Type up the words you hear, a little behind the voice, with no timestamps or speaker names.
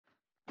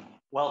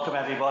Welcome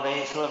everybody.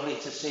 It's lovely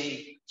to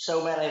see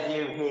so many of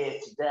you here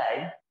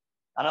today,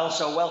 and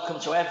also welcome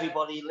to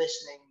everybody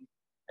listening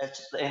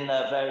in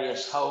their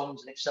various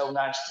homes. And it's so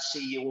nice to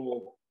see you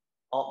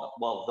all,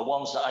 well, the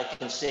ones that I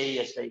can see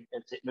as it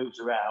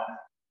moves around,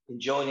 and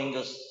joining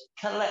us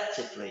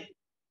collectively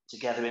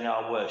together in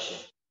our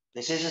worship.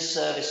 This is a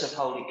service of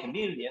Holy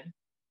Communion,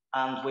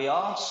 and we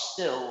are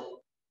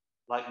still,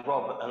 like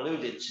Rob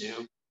alluded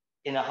to,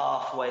 in a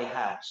halfway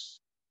house.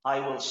 I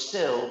will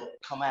still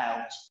come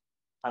out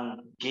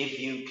and give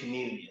you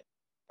communion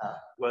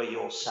where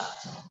you're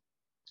sat.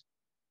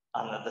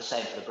 And the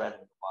same for the bread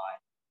and the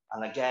wine.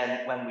 And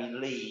again, when we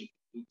leave,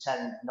 we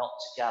tend not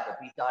to gather.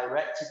 Be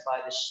directed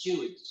by the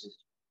stewards.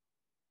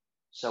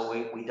 So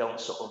we don't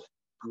sort of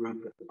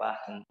group at the back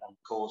and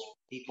cause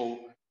people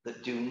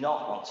that do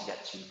not want to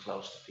get too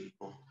close to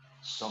people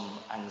some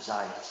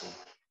anxiety.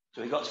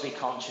 So we've got to be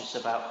conscious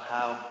about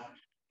how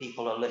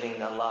people are living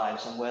their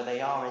lives and where they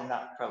are in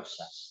that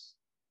process.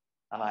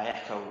 And I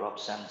echo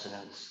Rob's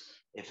sentiments.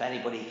 If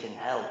anybody can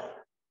help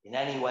in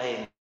any way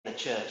in the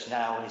church,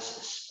 now is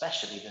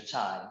especially the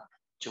time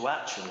to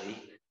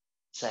actually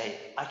say,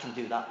 I can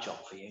do that job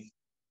for you,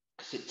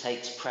 because it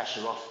takes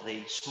pressure off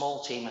the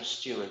small team of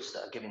stewards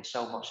that are giving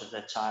so much of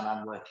their time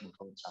and working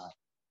full time.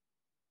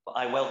 But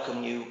I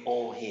welcome you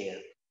all here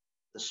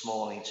this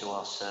morning to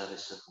our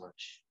service of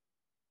worship.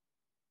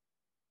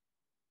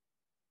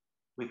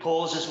 We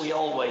pause as we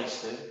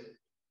always do,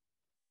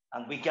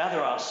 and we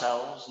gather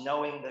ourselves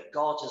knowing that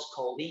God has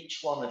called each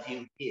one of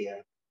you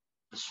here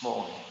this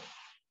morning.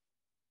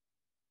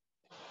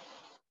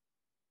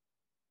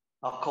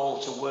 Our call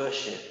to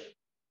worship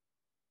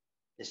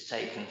is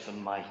taken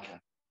from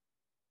Micah.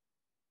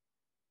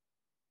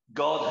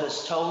 God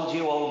has told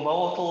you, O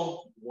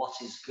mortal, what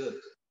is good.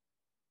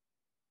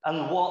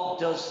 And what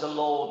does the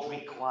Lord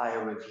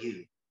require of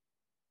you?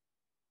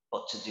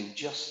 But to do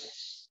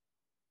justice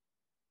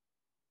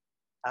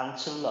and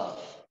to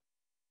love,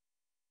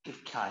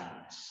 give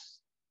kindness,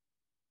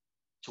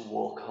 to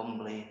walk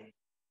humbly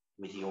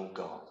with your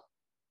God.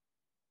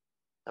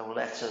 So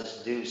let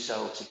us do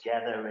so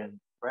together in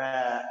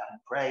prayer and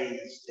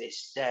praise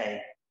this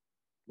day.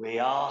 We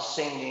are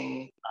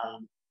singing,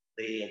 and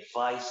the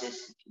advice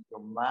is to keep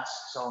your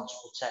masks on to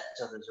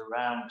protect others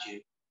around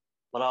you.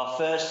 But our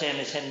first hymn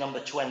is hymn number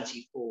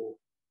 24,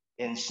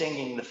 in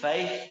Singing the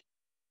Faith.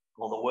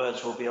 Well, the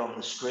words will be on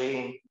the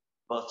screen,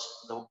 but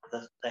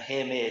the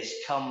hymn is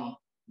Come,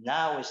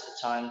 Now is the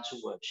Time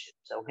to Worship.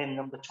 So hymn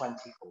number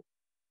 24.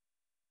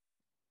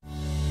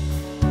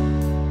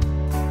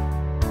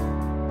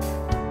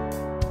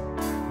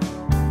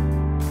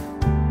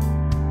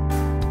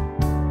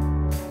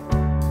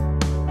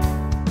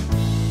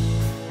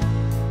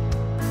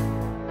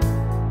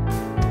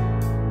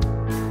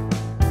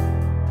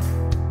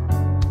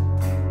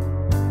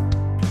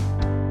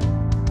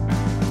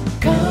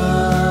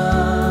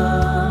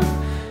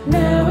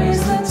 Now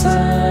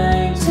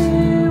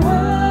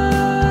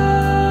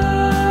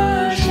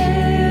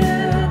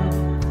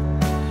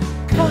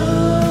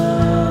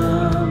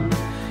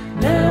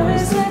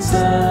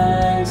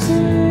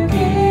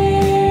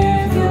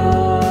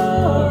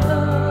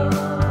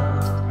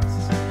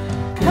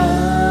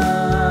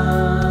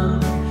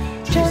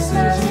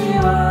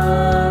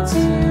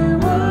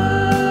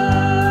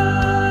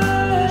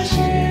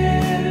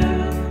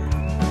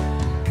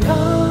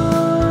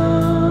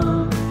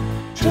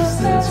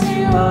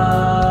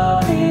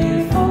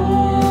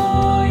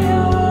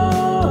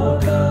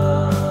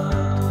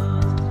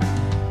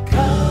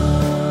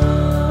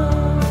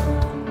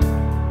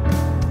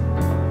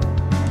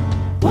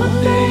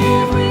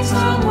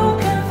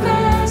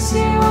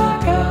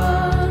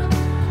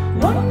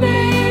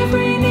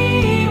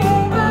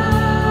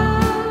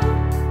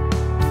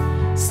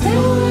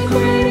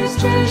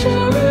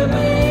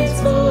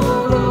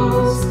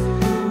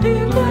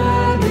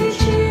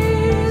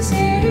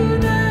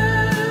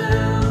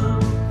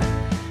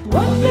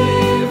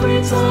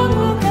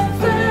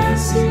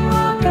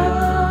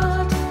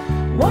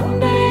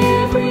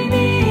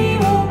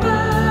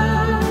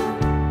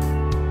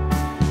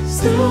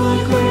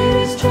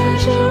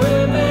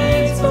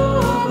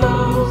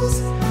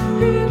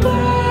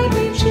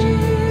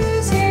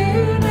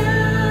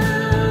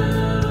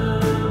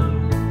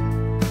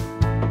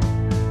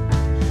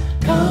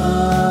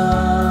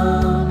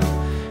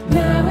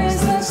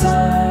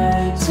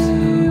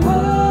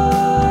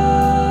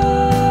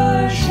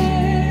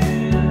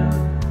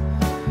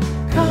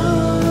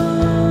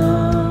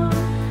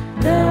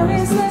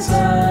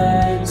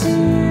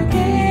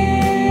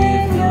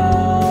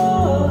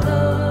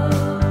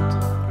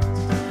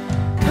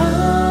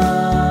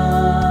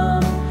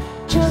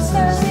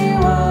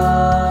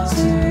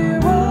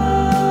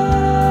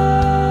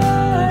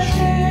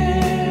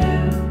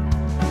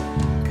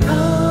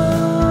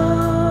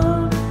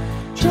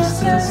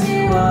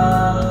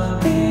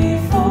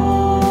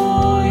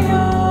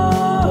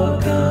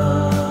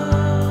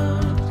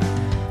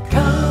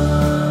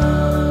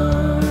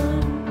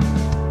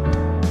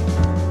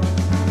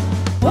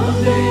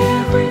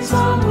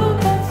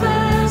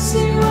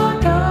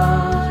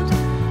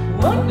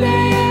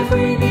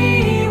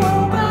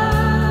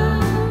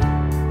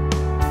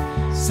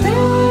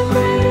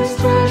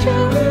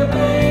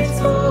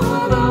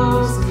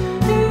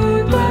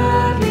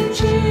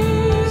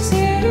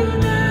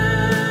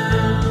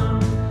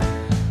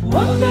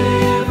One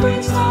day every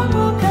tongue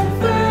will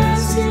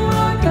confess you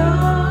are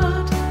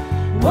God.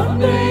 One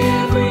day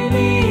every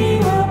knee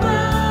will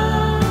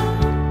bow.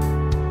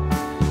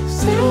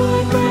 Still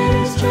the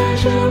greatest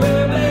treasure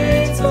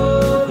remains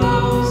for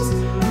those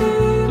who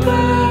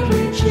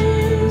gladly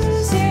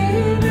choose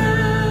you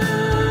now.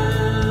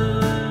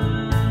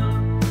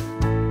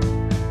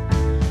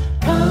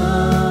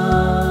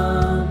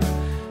 Come,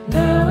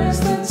 now is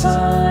the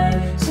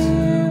time to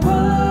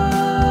worship.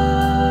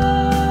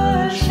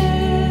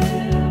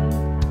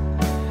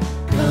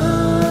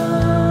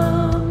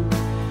 Come,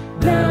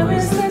 now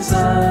is the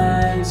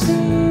time to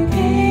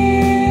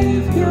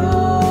give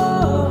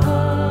your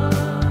heart.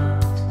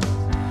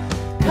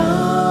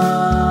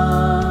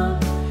 Come,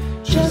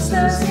 just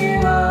as you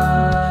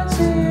are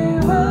to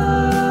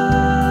worship.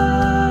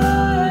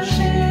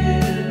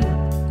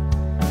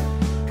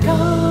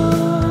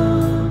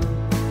 Come,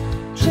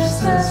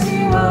 just as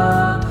you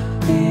are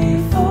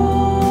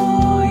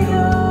before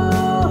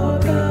your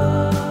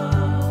God.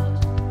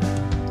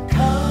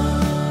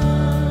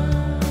 Come,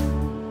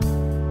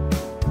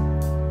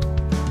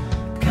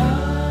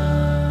 come.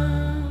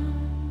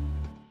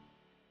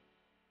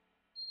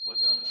 We're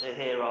going to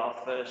hear our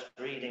first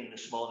reading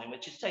this morning,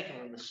 which is taken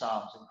from the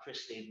Psalms, and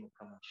Christine will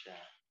come and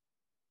share.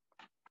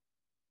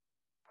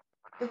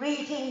 The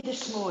reading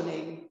this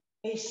morning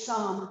is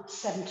Psalm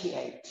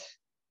 78,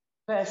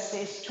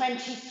 verses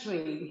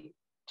 23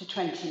 to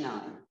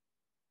 29.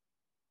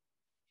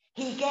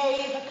 He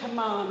gave a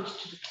command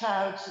to the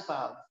clouds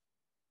above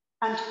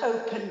and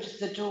opened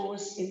the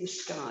doors in the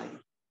sky.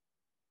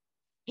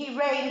 He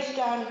rained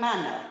down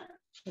manna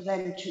for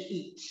them to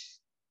eat.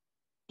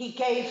 He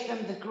gave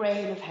them the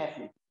grain of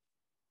heaven.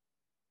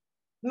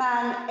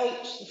 Man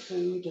ate the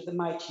food of the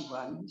mighty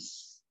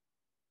ones.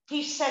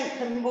 He sent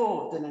them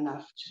more than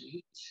enough to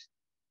eat.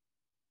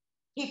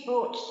 He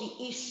brought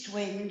the east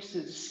wind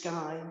through the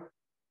sky,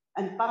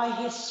 and by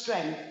his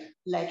strength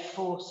led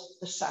forth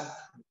the south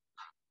wind.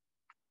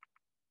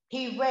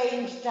 He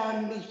rained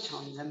down meat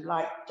on them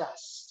like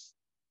dust,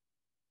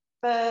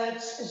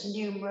 birds as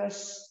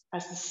numerous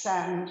as the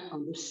sand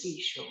on the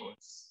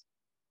seashores.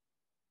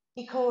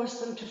 He caused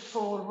them to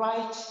fall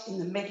right in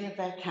the middle of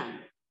their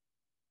camp,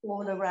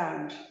 all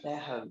around their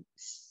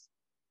homes.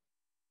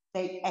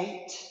 They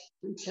ate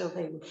until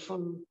they were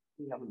full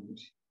beyond.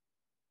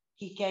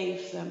 He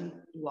gave them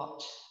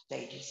what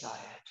they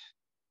desired.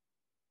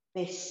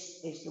 This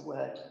is the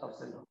word of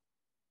the Lord.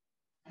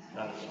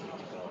 Thanks be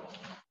to God.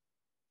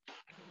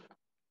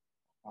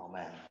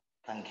 Amen.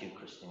 Thank you,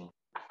 Christine.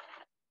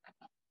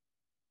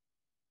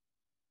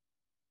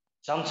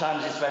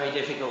 Sometimes it's very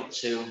difficult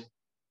to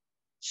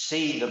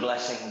see the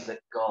blessings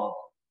that God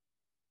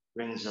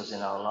brings us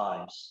in our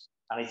lives.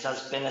 And it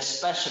has been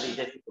especially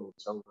difficult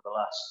over the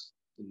last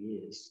 2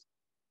 years.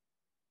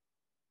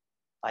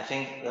 I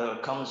think there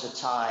comes a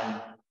time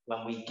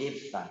when we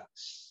give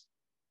thanks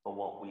for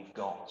what we've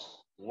got,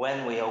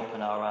 when we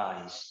open our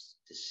eyes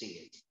to see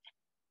it.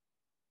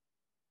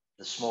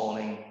 This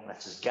morning,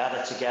 let us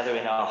gather together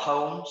in our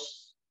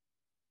homes,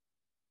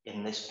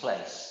 in this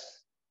place,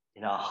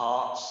 in our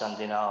hearts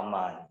and in our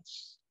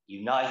minds,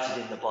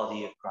 united in the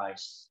body of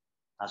Christ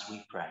as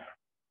we pray.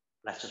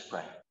 Let us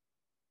pray.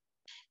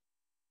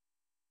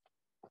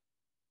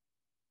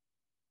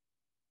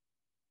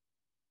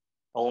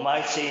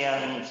 Almighty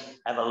and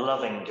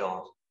ever-loving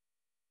God,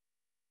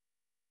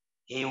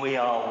 here we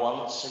are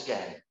once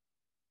again,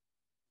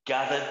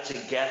 gathered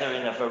together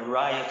in a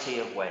variety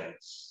of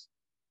ways,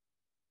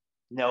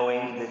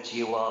 knowing that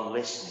you are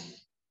listening,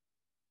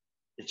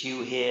 that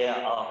you hear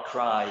our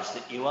cries,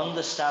 that you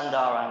understand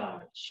our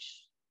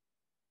anguish,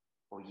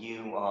 for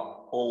you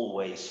are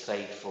always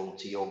faithful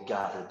to your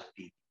gathered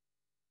people.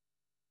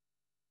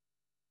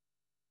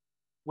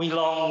 We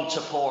long to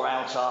pour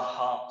out our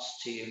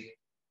hearts to you,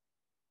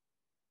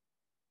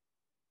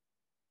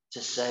 to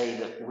say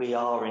that we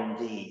are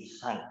indeed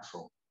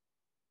thankful.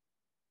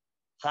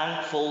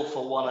 Thankful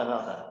for one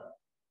another,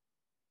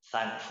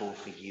 thankful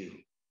for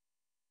you.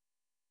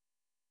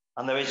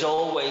 And there is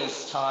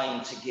always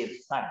time to give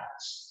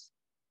thanks,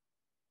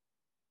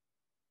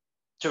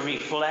 to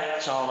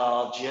reflect on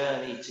our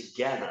journey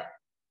together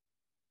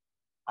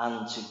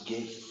and to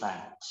give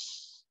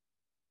thanks,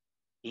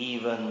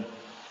 even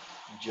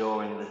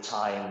during the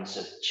times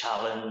of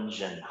challenge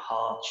and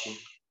hardship,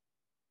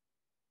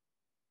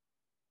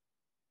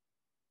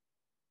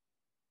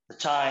 the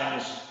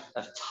times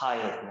of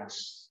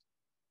tiredness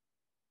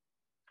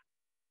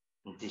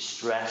and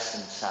distress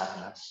and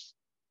sadness,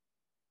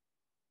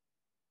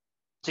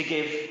 to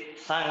give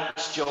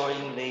thanks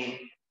during the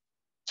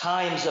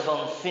times of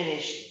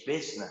unfinished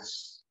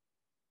business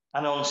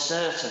and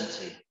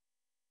uncertainty,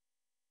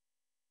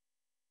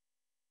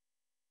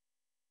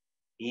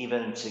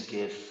 even to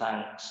give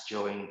thanks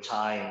during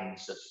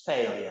times of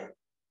failure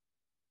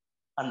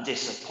and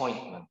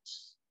disappointment,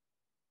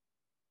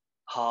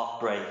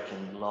 heartbreak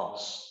and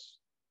loss.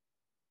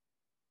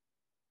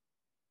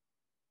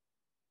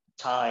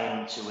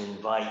 Time to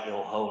invite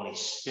your Holy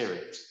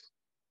Spirit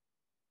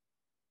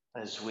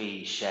as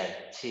we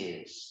shed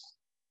tears.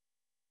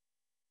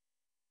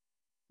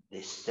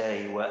 this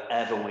day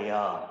wherever we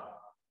are.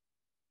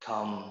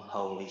 Come,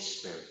 Holy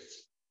Spirit.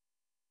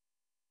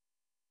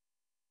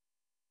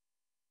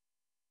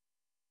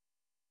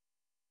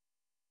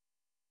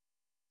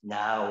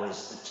 Now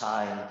is the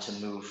time to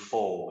move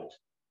forward,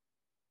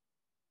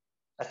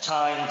 a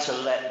time to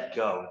let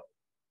go,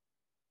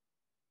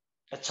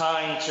 a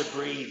time to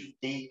breathe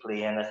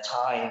deeply, and a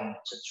time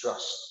to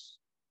trust.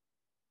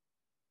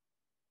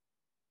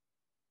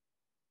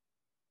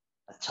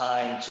 A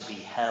time to be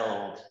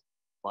held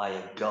by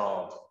a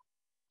God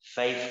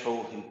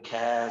faithful who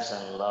cares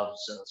and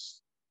loves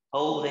us,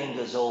 holding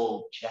us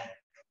all gently.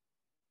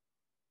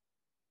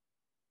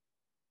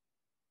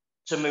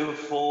 To move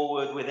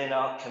forward within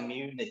our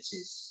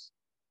communities,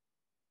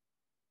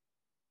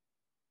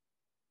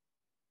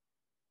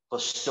 for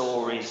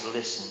stories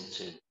listened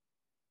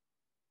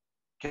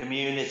to,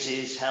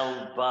 communities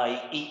held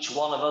by each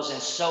one of us in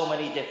so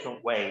many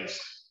different ways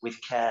with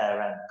care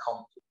and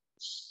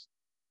confidence,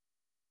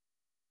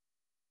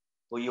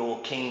 for your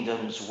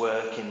kingdom's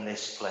work in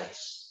this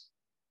place,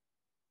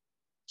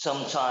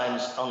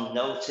 sometimes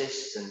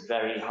unnoticed and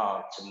very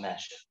hard to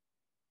measure.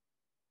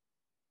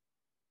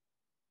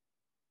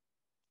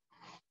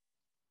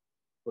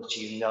 But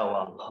you know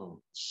our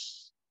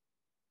hearts.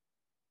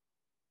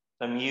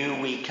 From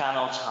you we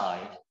cannot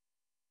hide.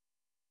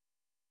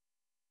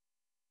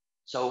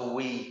 So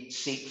we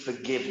seek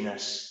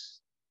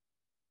forgiveness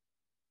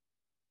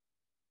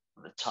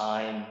for the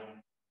time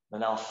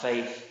when our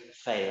faith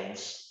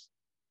fails,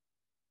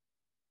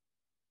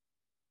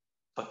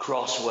 for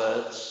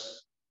crosswords,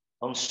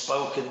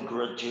 unspoken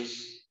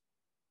grudges,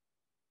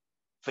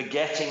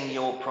 forgetting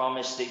your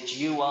promise that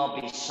you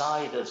are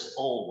beside us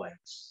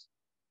always.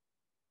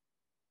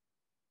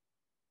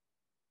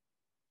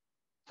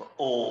 For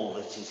all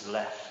that is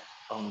left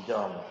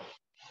undone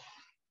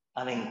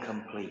and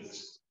incomplete.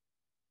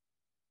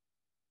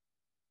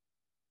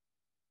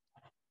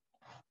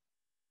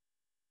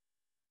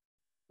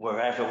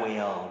 Wherever we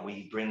are,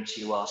 we bring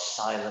to you our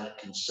silent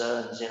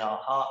concerns in our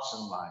hearts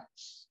and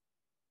minds.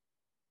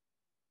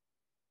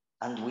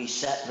 And we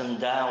set them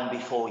down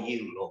before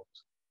you, Lord,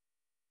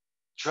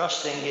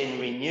 trusting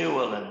in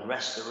renewal and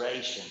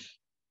restoration,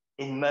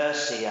 in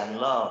mercy and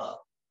love,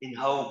 in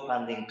hope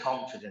and in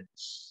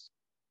confidence.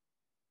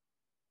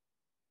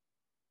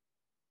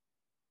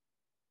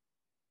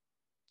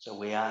 So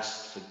we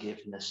ask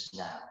forgiveness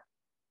now,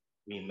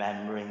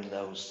 remembering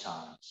those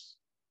times.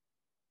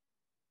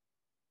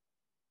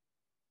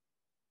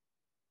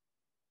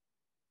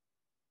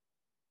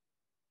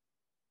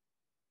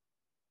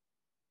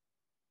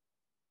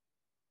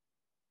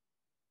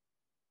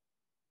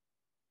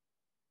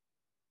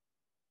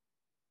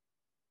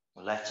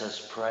 Let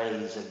us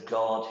praise a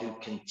God who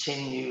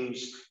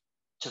continues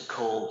to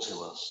call to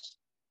us,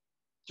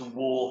 to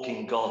walk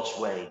in God's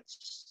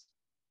ways,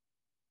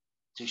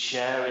 to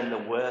share in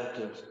the work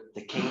of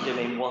the kingdom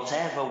in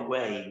whatever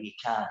way we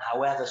can,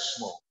 however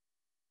small,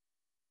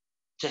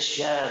 to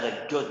share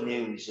the good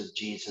news of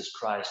Jesus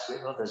Christ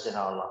with others in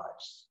our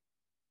lives.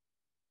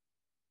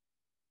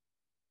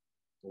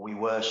 We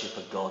worship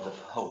a God of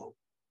hope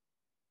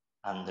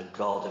and a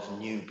God of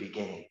new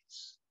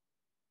beginnings.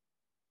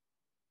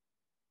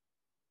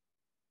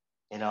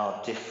 In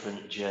our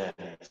different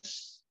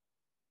journeys,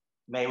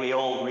 may we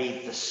all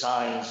read the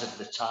signs of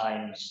the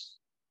times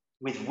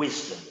with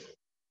wisdom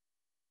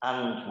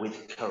and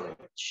with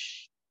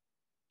courage,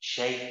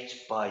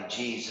 shaped by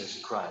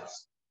Jesus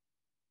Christ,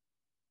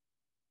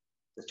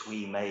 that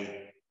we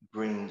may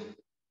bring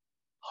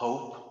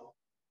hope,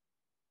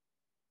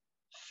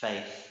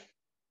 faith,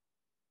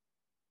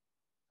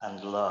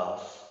 and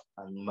love,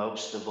 and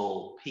most of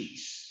all,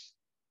 peace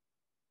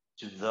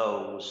to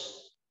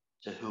those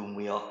to whom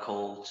we are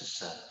called to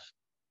serve.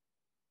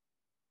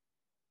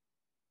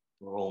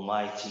 For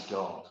Almighty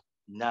God,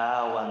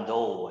 now and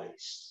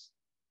always,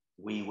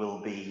 we will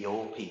be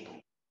your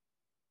people.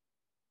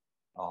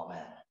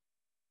 Amen.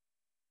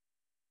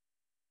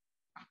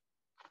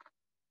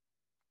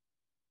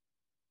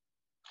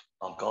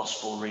 Our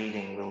gospel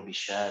reading will be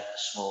shared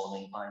this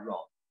morning by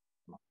Rob.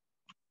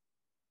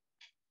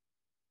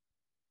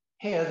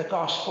 Hear the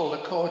gospel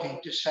according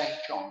to St.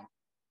 John.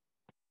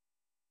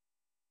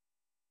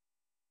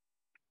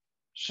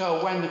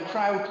 So when the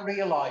crowd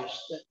realized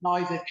that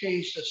neither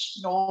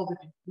Jesus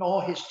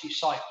nor his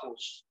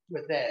disciples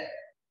were there,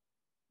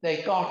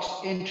 they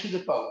got into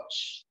the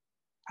boats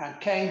and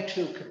came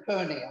to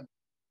Capernaum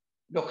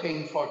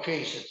looking for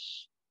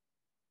Jesus.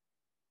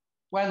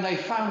 When they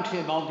found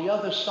him on the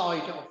other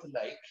side of the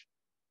lake,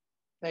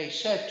 they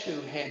said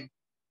to him,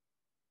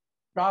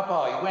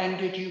 "Rabbi, when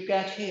did you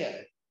get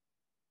here?"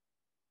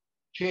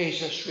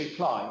 Jesus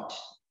replied,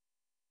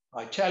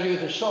 "I tell you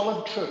the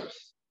solemn truth.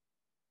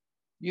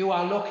 You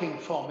are looking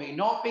for me,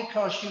 not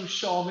because you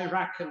saw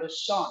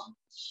miraculous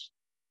signs,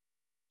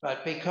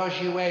 but because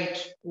you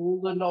ate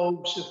all the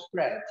loaves of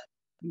bread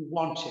you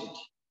wanted.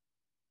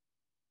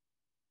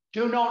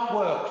 Do not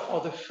work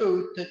for the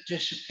food that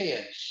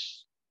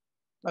disappears,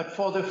 but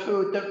for the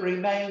food that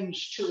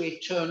remains to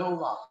eternal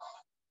life,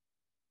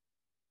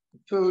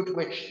 the food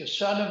which the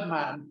Son of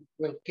Man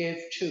will give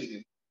to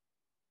you.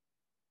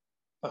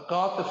 but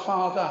God the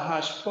Father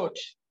has put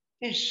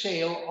his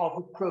seal of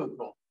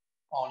approval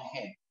on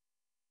him.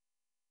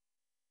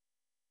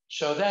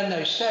 So then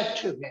they said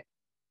to him,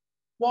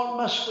 "What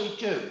must we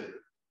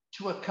do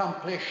to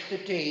accomplish the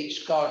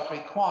deeds God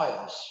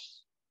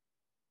requires?"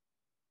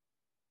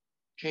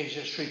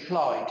 Jesus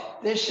replied,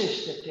 "This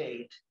is the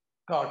deed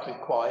God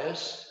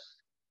requires,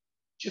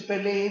 to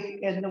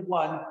believe in the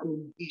one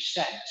whom he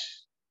sent."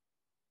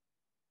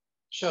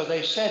 So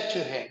they said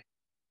to him,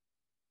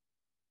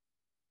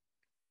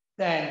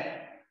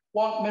 "Then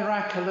what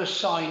miraculous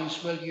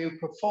signs will you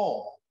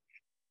perform,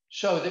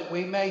 so that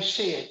we may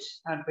see it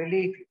and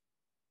believe you?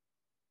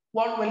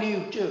 What will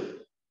you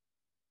do?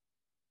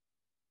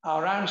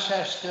 Our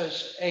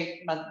ancestors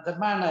ate the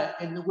manna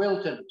in the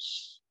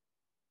wilderness,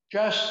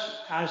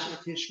 just as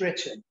it is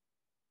written,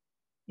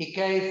 he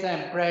gave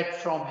them bread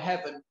from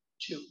heaven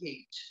to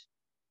eat."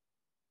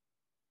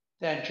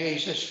 Then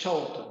Jesus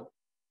told them,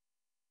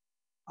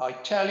 "I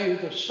tell you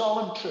the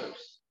solemn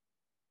truth,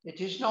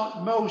 it is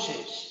not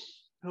Moses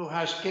who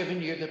has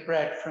given you the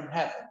bread from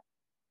heaven,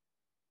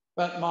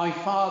 but my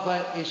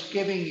Father is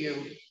giving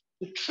you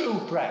the true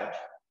bread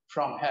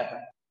from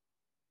heaven.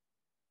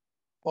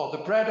 For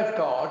the bread of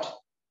God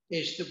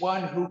is the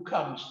one who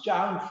comes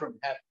down from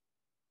heaven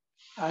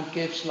and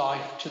gives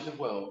life to the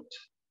world."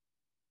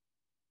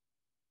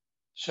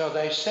 So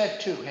they said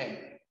to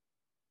him,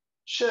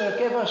 "Sir,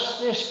 give us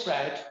this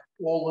bread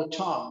all the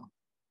time."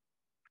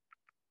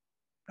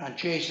 And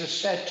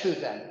Jesus said to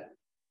them,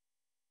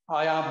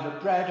 "I am the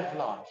bread of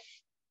life.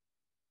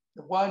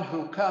 The one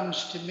who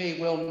comes to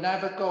me will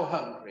never go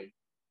hungry,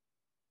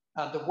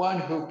 and the one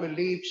who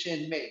believes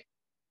in me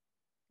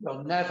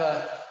will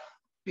never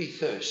be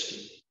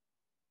thirsty."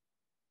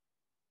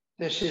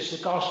 This is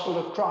the gospel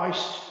of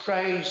Christ.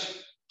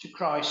 Praise to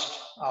Christ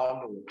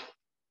our Lord.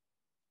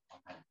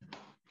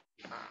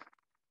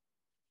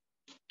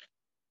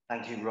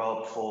 Thank you,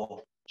 Rob,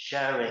 for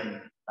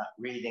sharing that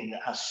reading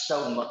that has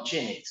so much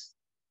in it.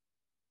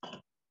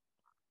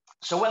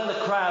 So when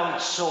the crowd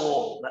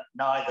saw that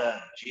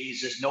neither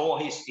Jesus nor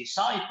his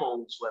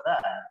disciples were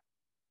there,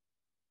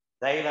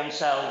 they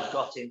themselves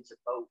got into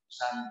boats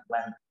and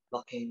went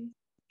looking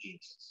for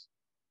Jesus.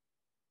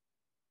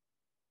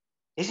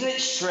 Isn't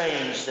it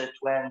strange that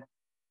when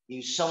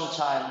you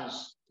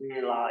sometimes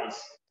realize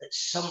that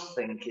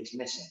something is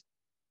missing?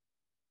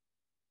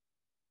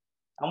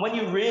 And when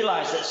you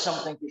realize that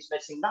something is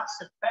missing, that's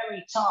the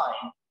very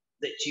time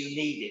that you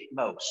need it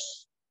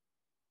most.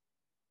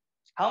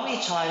 How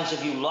many times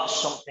have you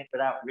lost something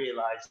without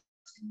realizing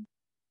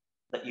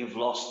that you've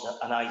lost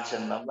an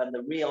item? And when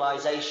the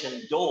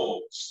realization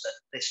dawns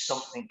that this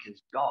something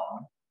is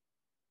gone,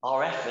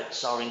 our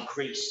efforts are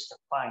increased to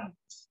find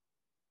it.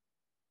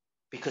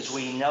 Because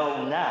we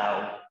know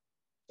now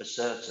for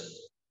certain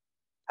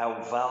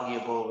how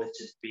valuable it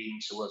has been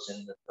to us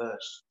in the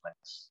first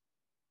place.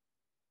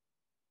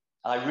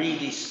 I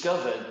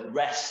rediscovered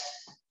rest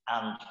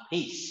and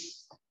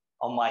peace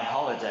on my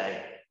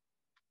holiday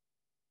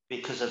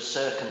because of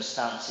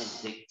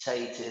circumstances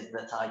dictated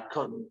that I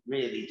couldn't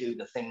really do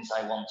the things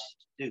I wanted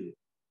to do.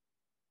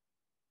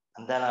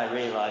 And then I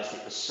realized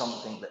it was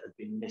something that had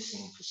been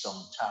missing for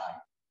some time.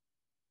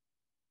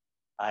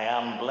 I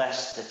am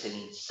blessed that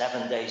in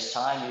 7 days'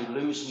 time, you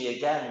lose me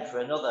again for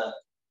another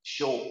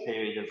short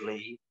period of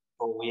leave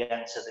before we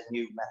enter the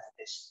new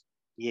Methodist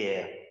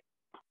year.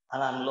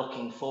 And I'm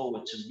looking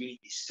forward to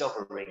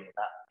rediscovering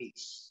that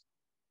peace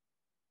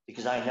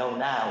because I know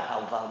now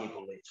how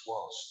valuable it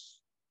was.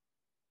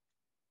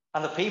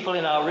 And the people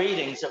in our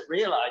readings have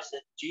realized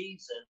that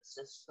Jesus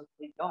has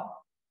simply gone.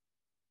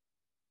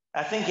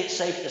 I think it's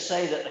safe to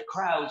say that the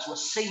crowds were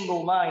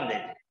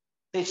single-minded.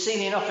 They'd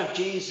seen enough of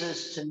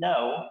Jesus to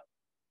know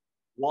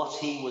what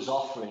he was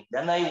offering.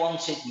 Then they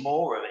wanted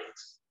more of it.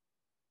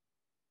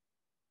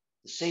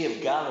 The Sea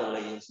of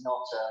Galilee is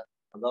not,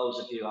 for those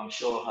of you I'm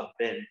sure have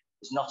been,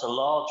 is not a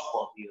large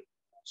body of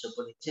water,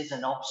 but it is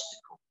an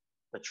obstacle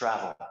for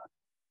travel.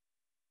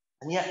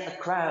 And yet the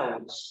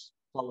crowds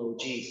followed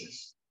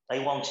Jesus. They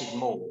wanted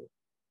more,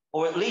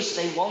 or at least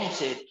they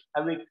wanted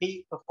a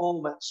repeat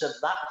performance of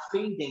that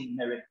feeding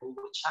miracle,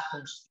 which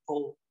happens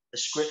before the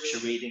scripture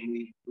reading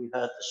we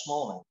heard this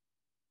morning.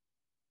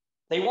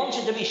 They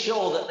wanted to be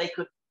sure that they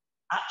could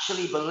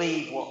actually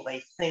believe what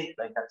they think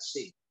they had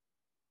seen.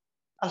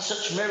 And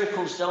such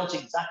miracles don't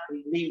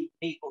exactly lead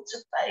people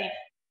to faith.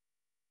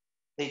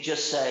 They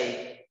just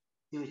say,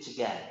 do it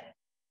again.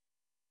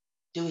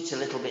 Do it a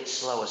little bit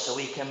slower so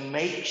we can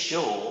make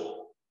sure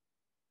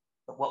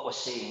that what we're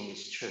seeing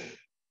is true.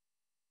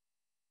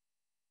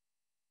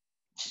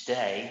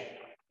 Today,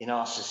 in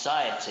our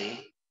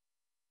society,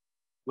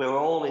 we're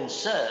all in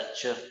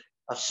search of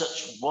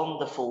such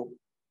wonderful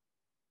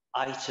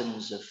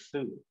items of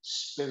food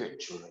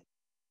spiritually.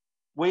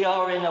 We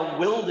are in a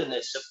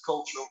wilderness of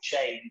cultural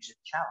change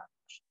and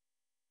challenge.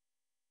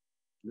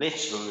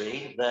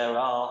 Literally, there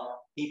are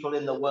people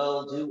in the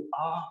world who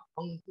are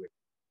hungry,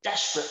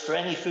 desperate for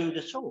any food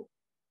at all.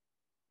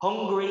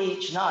 Hungry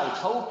each night,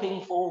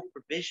 hoping for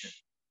provision,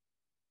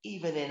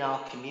 even in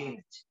our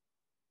community.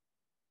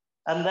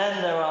 And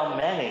then there are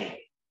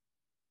many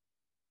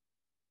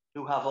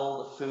who have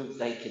all the food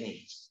they can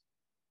eat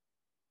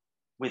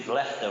with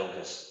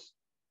leftovers.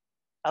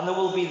 And there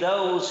will be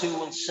those who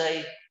will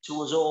say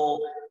to us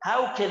all,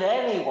 how can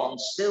anyone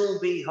still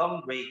be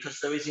hungry because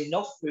there is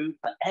enough food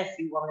for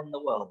everyone in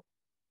the world?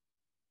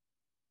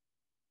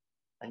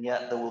 And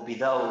yet there will be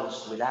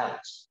those without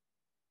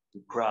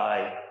who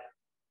cry,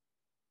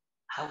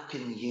 how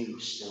can you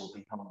still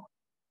be hungry?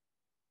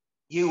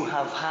 You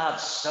have had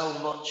so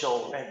much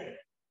already.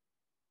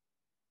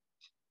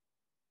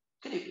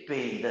 Could it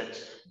be that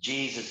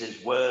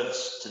Jesus'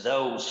 words to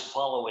those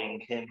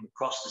following him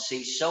across the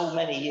sea so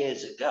many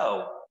years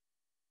ago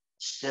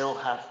still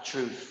have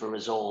truth for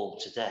us all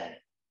today?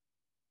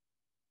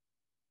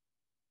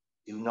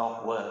 Do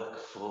not work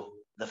for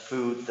the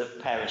food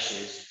that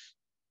perishes,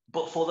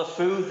 but for the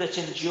food that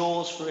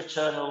endures for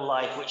eternal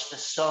life, which the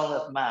Son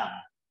of Man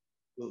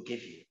will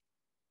give you.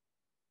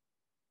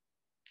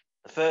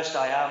 The first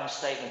I am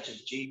statement of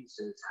Jesus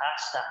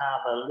has to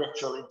have a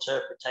literal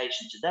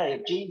interpretation today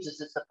of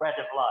Jesus as the bread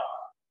of life.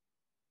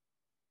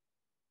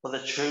 For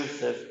the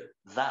truth of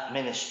that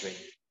ministry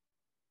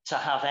to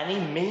have any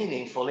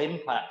meaningful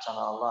impact on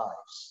our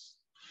lives.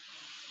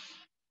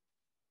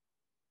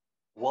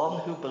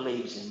 One who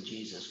believes in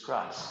Jesus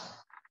Christ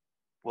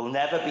will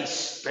never be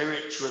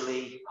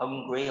spiritually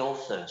hungry or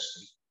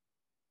thirsty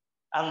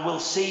and will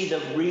see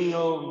the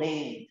real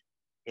need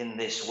in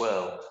this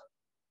world.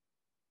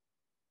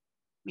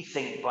 We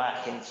think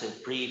back into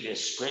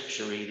previous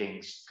scripture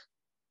readings.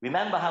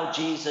 Remember how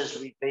Jesus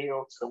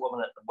revealed to the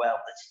woman at the well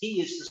that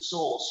he is the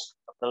source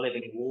of the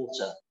living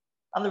water.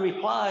 And the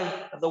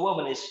reply of the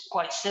woman is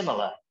quite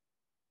similar.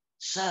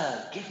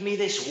 Sir, give me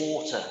this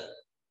water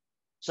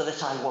so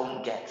that I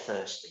won't get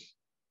thirsty.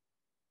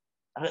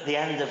 And at the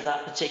end of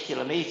that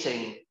particular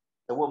meeting,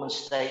 the woman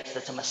states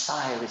that a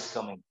Messiah is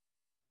coming.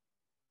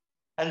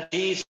 And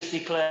Jesus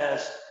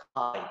declares,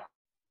 I,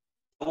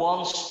 the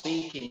one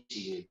speaking to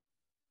you,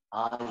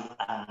 I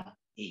am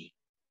he.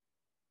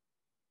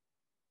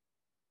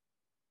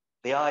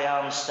 The I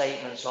am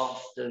statements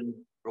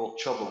often brought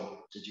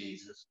trouble to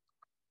Jesus.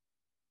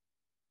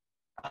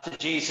 After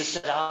Jesus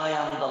said, I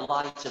am the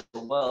light of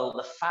the world,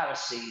 the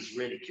Pharisees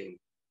ridiculed.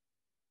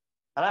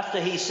 And after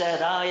he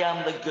said, I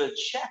am the good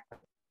shepherd,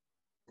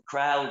 the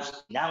crowds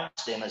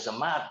denounced him as a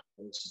mad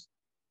person,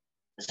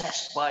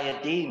 possessed by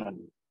a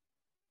demon.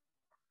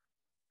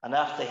 And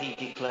after he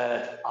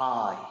declared,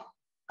 I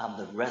am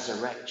the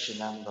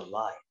resurrection and the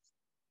life,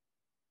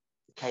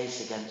 the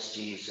case against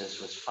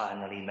Jesus was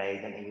finally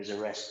made and he was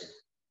arrested.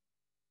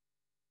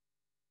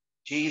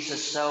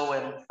 Jesus so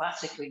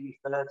emphatically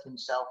referred to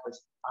himself as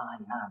I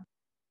am,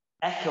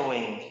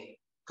 echoing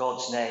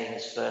God's name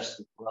as first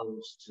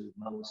disclosed to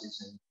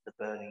Moses in the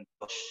burning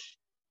bush.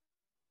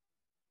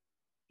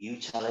 You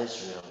tell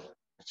Israel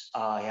that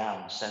I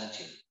am sent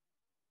you.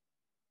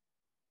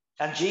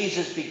 And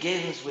Jesus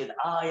begins with,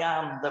 I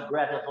am the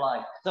bread of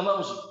life, the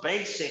most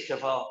basic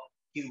of our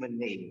human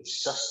needs,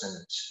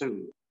 sustenance,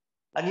 food.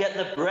 And yet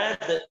the bread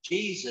that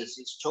Jesus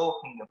is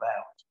talking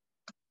about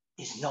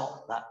is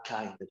not that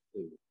kind of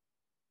food.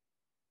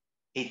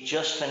 He'd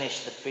just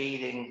finished the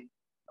feeding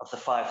of the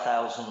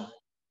 5,000,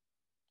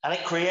 and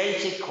it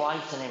created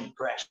quite an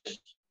impression.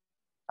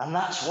 And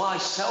that's why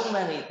so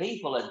many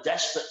people are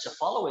desperate to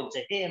follow him,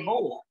 to hear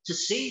more, to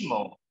see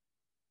more.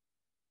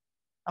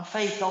 And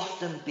faith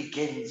often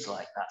begins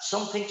like that,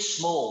 something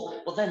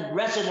small, but then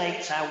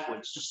resonates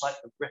outwards, just like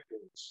the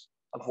ripples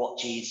of what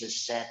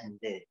Jesus said and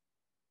did,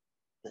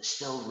 that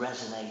still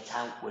resonate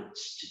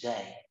outwards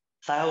today,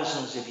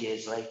 thousands of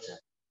years later.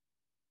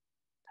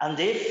 And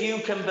if you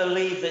can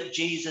believe that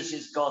Jesus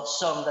is God's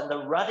Son, then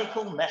the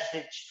radical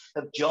message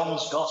of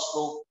John's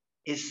Gospel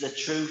is the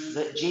truth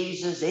that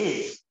Jesus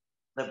is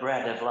the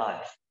bread of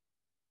life.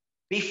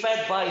 Be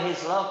fed by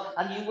his love,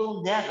 and you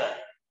will never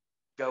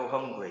go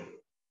hungry.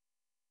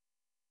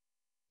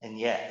 And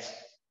yet,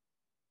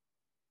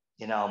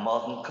 in our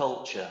modern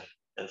culture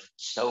of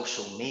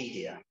social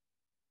media,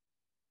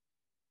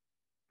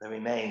 there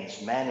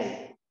remains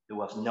many who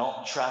have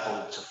not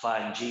traveled to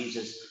find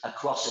Jesus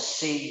across a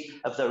sea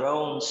of their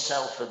own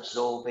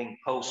self-absorbing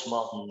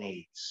postmodern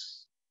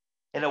needs.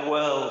 In a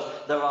world,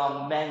 there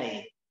are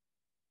many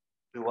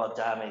who are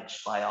damaged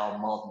by our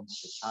modern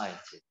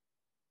society.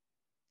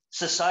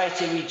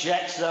 Society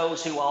rejects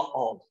those who are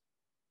odd,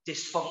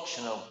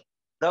 dysfunctional,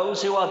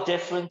 those who are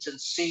different and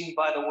seen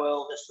by the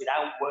world as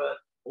without worth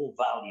or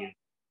value.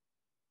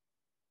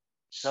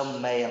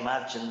 Some may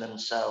imagine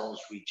themselves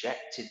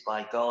rejected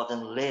by God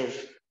and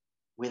live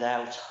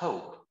without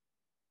hope.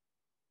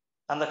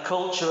 And the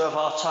culture of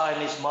our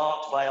time is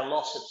marked by a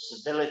loss of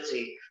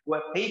civility,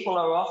 where people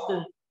are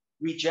often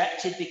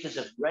rejected because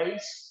of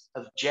race,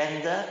 of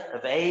gender,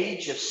 of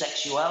age, of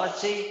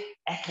sexuality,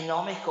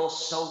 economic or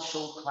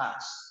social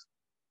class.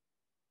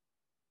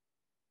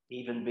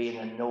 Even being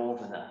a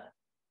northerner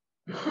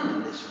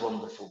in this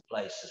wonderful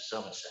place of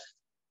Somerset.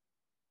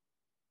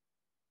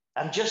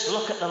 And just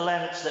look at the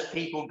lengths that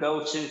people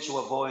go to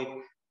avoid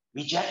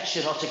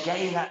rejection or to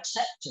gain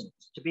acceptance,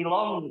 to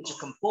belong, to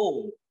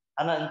conform.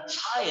 An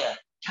entire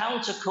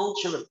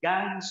counterculture of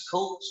gangs,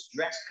 cults,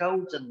 dress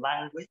codes and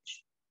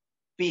language.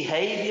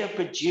 behavior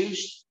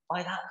produced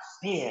by that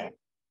fear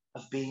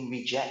of being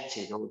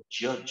rejected or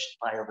judged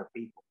by other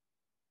people.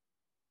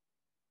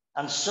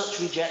 And such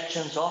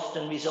rejections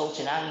often result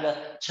in anger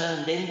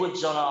turned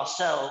inwards on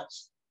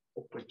ourselves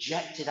or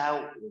projected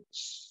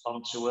outwards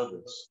onto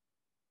others.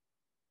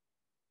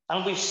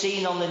 And we've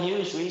seen on the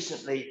news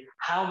recently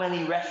how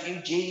many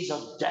refugees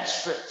are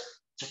desperate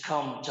to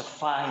come to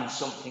find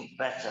something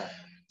better,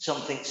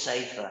 something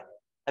safer,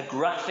 a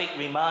graphic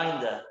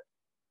reminder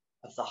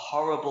of the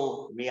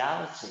horrible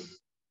reality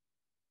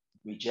of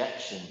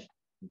rejection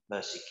and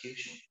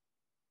persecution.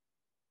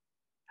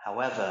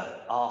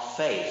 However, our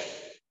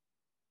faith,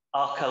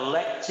 our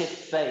collective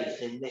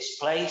faith in this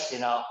place,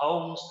 in our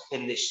homes,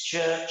 in this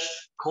church,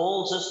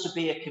 calls us to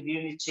be a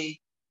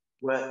community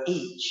where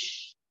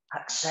each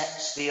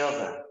accepts the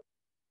other,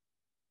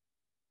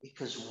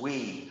 because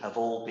we have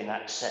all been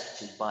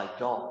accepted by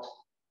God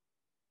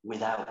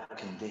without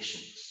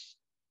conditions.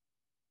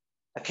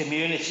 A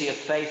community of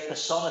faith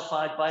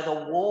personified by the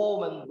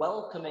warm and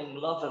welcoming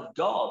love of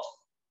God,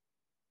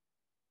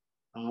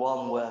 and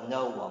one where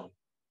no one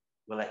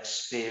will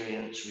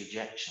experience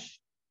rejection.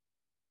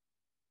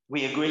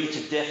 We agree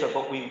to differ,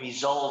 but we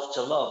resolve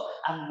to love,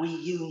 and we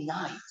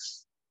unite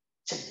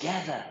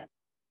together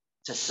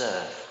to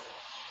serve.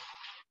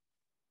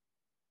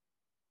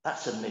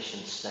 That's a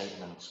mission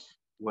statement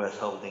worth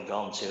holding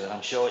on to, and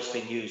I'm sure it's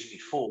been used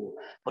before,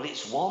 but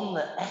it's one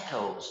that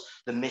echoes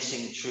the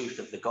missing truth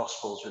of the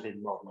Gospels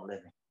within modern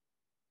living.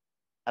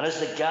 And as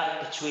the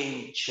gap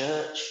between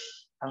church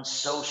and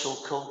social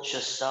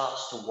culture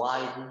starts to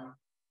widen,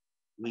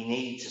 we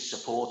need to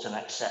support and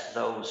accept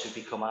those who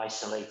become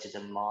isolated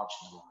and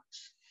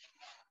marginalized.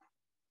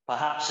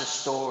 Perhaps a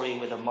story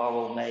with a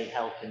moral may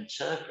help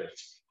interpret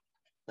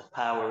the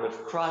power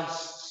of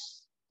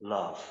Christ's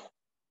love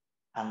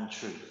and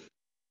truth.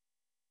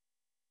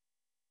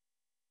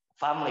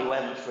 The family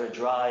went for a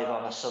drive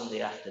on a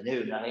Sunday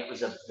afternoon, and it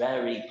was a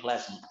very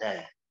pleasant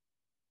day.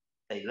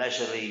 They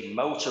leisurely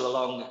motor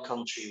along a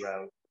country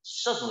road.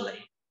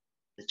 Suddenly,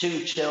 the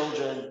two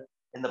children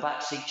in the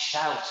back seat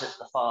shout at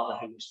the father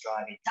who was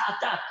driving, "Dad,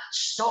 Dad,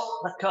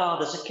 stop the car,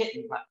 there's a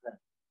kitten back there,"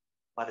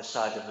 by the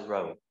side of the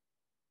road.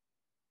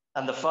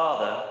 And the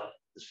father,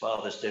 as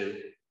fathers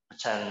do,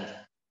 pretend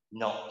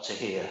not to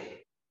hear,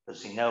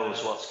 because he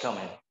knows what's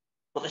coming.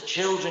 But the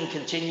children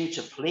continue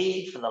to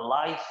plead for the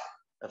life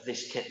of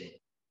this kitten.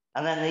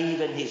 And then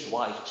even his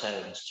wife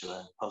turns to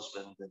her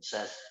husband and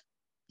says,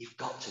 "You've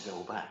got to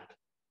go back."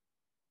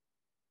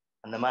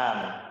 And the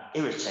man,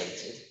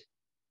 irritated,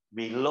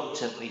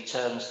 reluctantly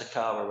turns the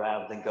car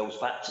around and goes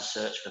back to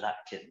search for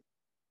that kitten.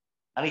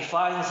 And he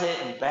finds it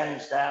and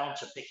bends down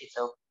to pick it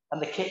up,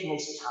 and the kitten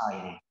is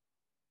tiny,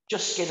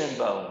 just skin and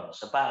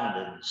bones,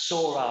 abandoned,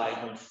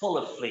 sore-eyed and full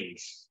of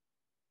fleas.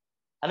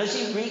 And as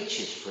he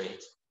reaches for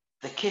it,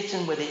 the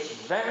kitten, with its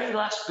very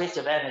last bit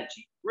of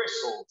energy,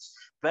 bristles,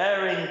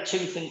 baring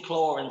tooth and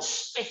claw and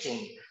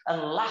spitting,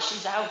 and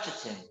lashes out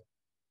at him,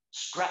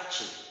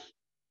 scratching.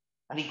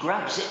 And he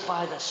grabs it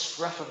by the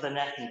scruff of the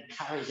neck and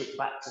carries it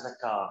back to the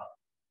car,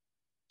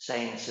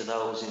 saying to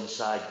those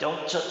inside,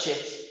 "Don't touch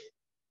it,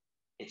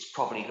 it's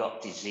probably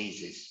got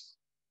diseases."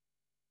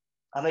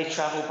 And they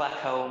travel back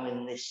home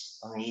in this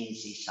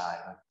uneasy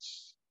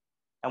silence.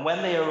 And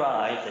when they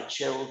arrive, the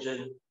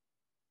children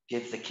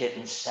give the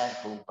kitten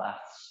several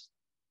baths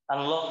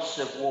and lots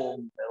of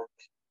warm milk.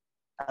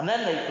 And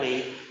then they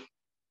plead,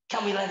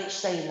 "Can we let it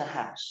stay in the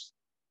house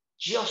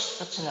just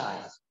for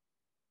tonight?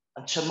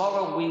 And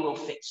tomorrow we will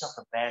fix up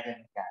a bed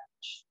and a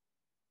couch."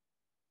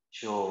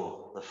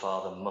 "Sure," the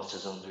father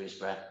mutters under his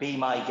breath, "be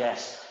my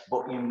guest,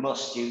 but you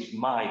must use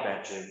my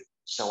bedroom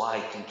so I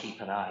can keep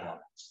an eye on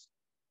it."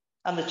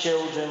 And the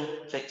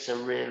children fix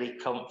a really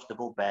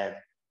comfortable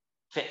bed,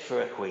 fit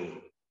for a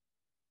queen.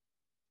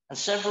 And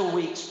several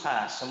weeks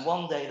pass, and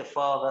one day the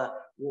father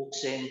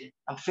walks in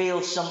and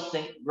feels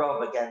something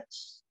rub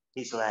against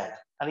his leg.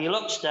 And he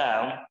looks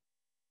down,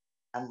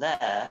 and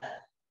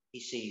there he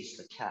sees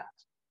the cat.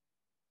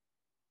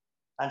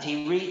 And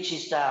he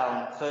reaches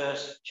down,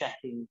 first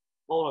checking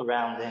all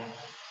around him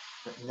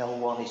that no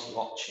one is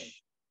watching.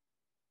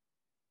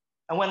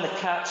 And when the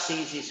cat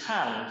sees his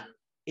hand,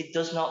 it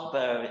does not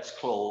bare its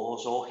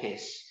claws or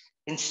hiss.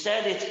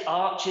 Instead, it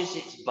arches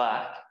its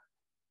back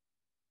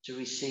to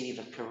receive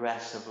a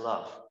caress of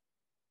love.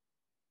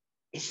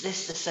 Is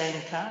this the same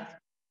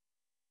cat?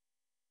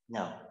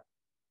 No,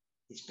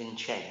 it's been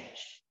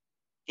changed.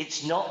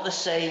 It's not the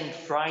same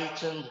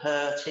frightened,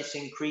 hurt,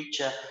 hissing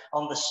creature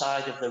on the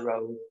side of the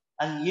road.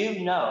 And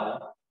you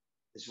know,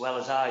 as well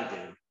as I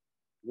do,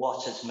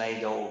 what has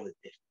made all the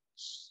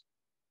difference.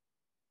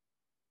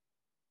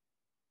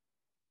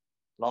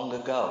 Long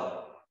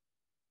ago,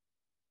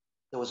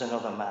 there was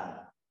another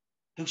man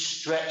who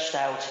stretched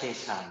out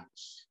his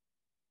hands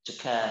to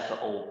care for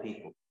all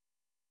people.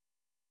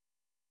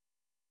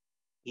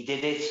 He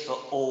did it for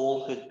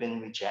all who'd been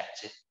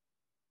rejected,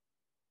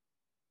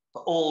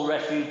 for all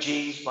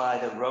refugees by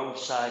the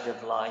roadside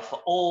of life,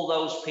 for all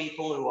those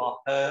people who are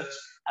hurt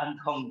and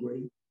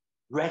hungry,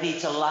 ready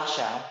to lash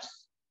out.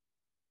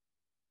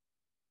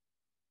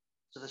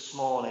 So this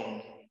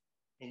morning,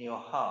 in your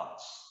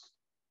hearts.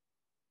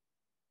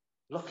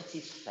 Look at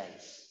his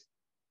face.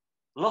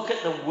 Look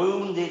at the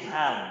wounded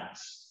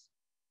hands.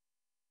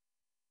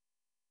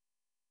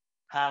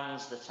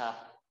 Hands that have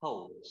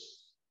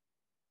holes,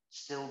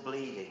 still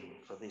bleeding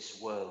for this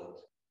world,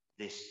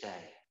 this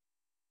day.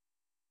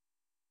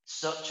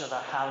 Such are the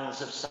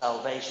hands of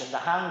salvation, the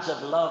hands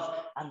of love,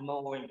 and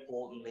more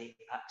importantly,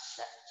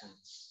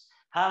 acceptance.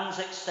 Hands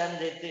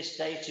extended this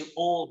day to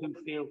all who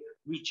feel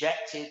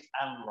rejected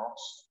and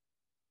lost,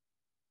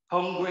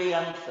 hungry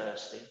and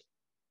thirsty.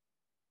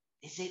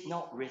 Is it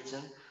not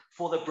written,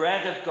 for the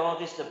bread of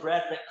God is the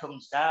bread that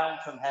comes down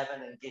from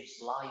heaven and gives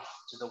life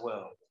to the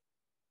world?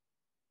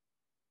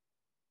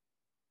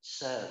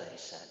 Sir, they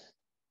said,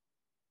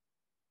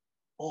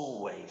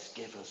 always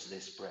give us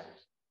this bread.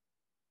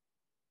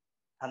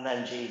 And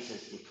then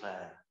Jesus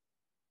declared,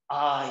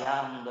 I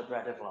am the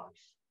bread of life.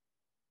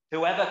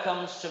 Whoever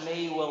comes to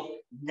me will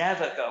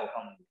never go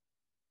hungry,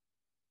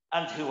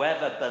 and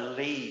whoever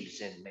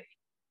believes in me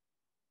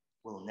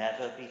will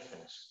never be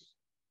thirsty.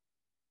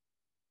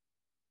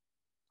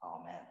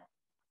 Amen.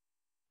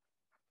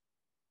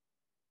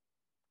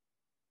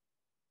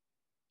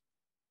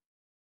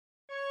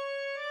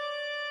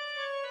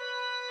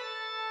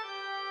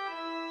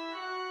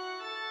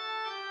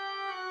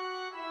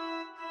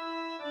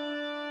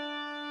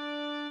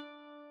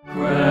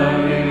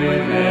 Crown him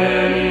with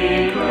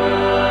many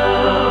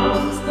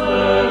crowns, the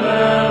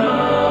Lamb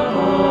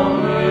upon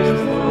his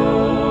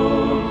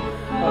throne.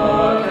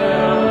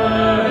 Account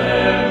the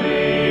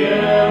heavenly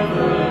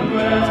anthem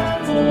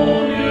grants,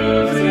 all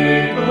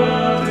music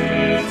but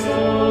his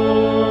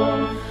own.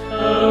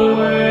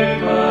 Awake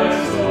my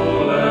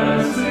soul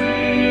and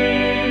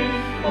sing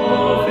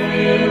of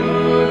him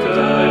who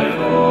died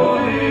for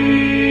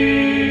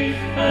thee,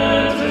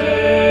 and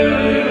hail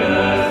him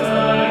as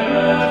thy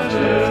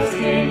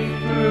majesty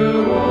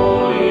through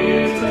all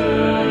eternity.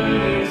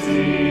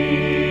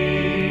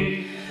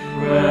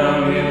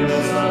 Crown him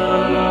the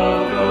Son of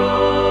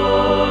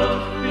God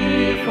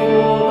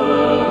before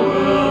the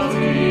world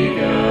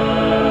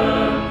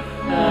began,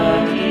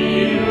 and he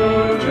who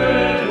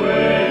dread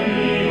when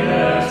he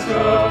has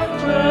trod,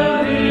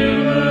 crown him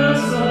the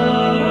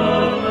Son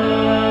of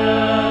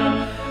Man,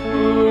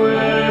 who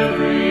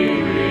every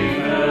grief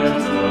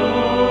has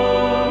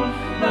known,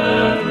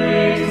 that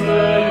brings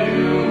the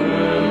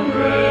human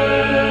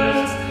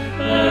breast,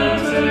 and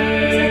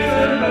takes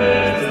and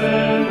bears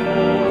them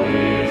for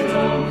his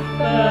own,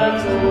 that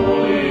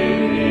all in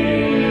him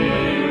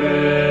may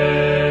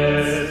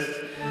rest.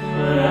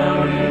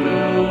 Crown him the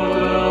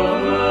Lord of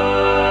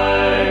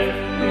life,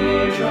 who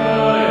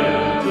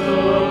triumphed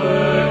over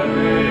the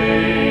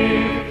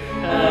grave,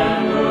 and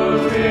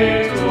rose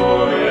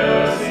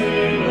victorious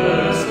in the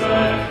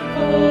strife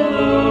for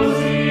those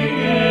he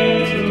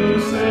came to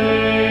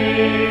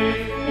save.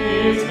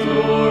 His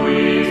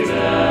glories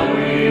now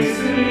we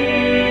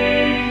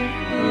sing,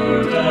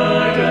 who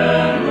died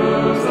and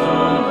rose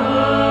on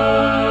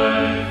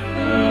high,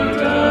 who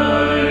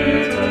died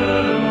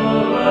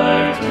eternal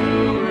life to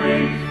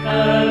bring,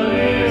 and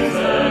lives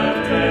that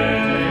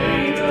death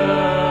may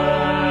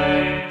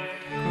die.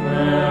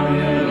 Crown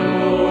him the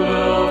Lord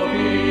of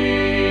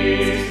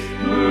peace,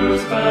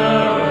 whose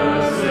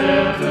power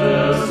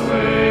scepter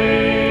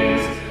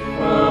sways,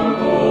 from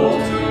pole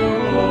to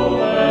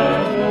pole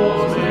and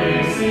wars may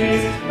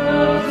cease,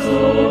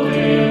 absorbed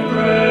in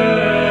prayer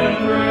and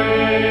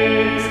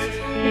praise.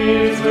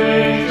 His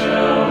reign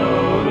shall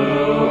know no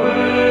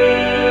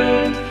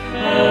end,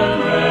 and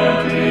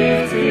round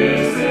his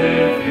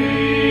pierced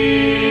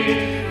feet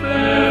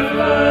fair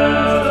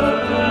flowers of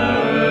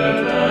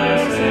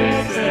paradise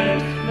extend,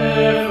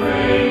 their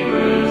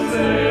fragrance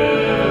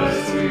ever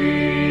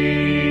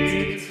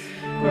sweet.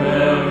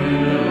 Crown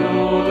him the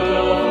Lord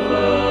of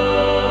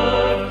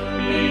love,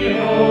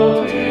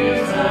 behold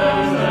his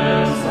hands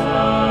and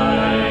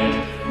side,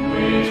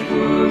 which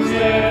proves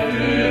yet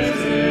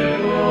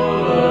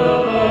visible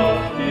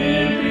above,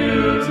 in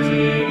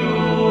beauty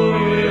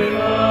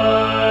glorified.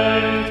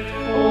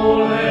 All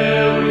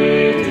hail,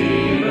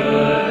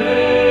 Redeemer,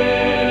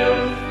 hail,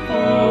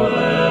 for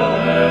thou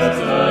hast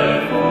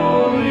died for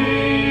me,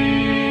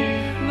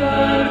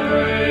 thy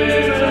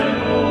praise and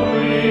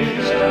glory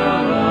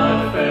shall not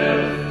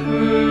fail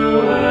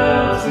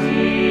throughout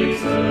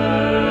eternity.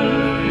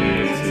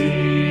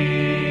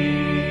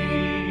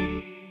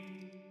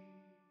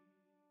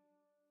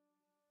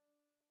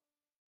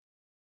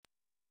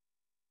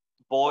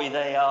 Boy,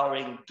 they are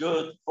in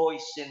good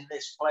voice in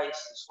this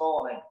place this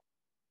morning.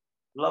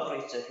 Lovely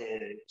to hear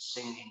it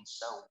singing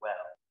so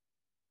well.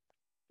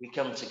 We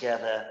come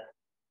together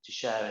to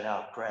share in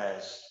our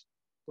prayers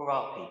for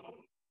our people.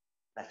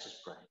 Let us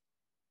pray.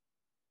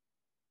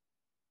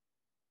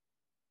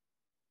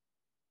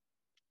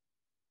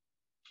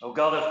 O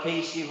God of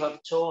peace, you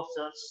have taught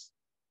us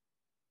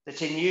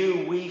that in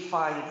you we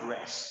find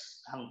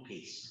rest and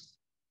peace.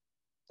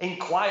 In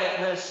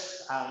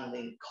quietness and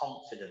in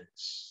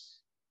confidence,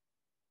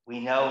 we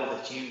know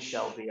that you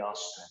shall be our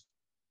strength.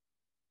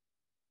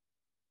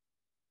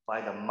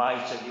 By the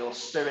might of your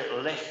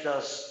Spirit, lift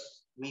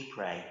us, we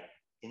pray,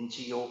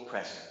 into your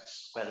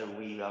presence, whether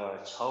we are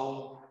at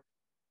home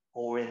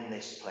or in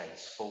this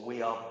place, for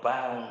we are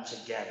bound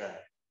together,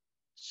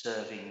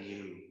 serving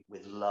you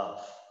with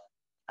love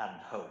and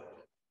hope.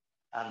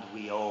 And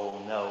we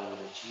all know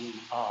that you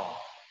are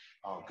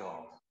our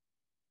God.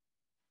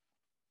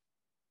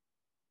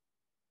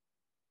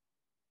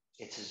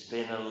 It has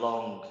been a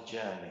long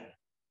journey,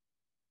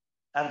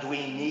 and we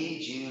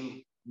need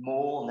you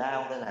more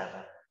now than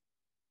ever.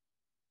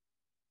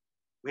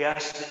 We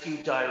ask that you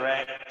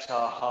direct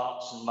our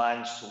hearts and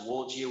minds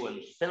towards you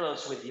and fill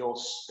us with your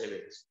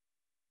Spirit,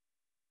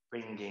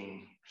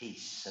 bringing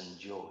peace and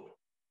joy.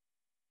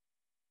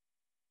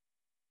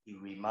 You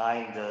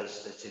remind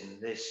us that in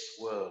this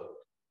world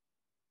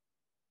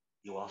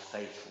you are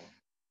faithful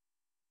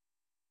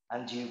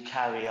and you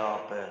carry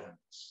our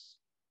burdens.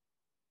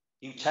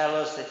 You tell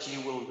us that you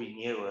will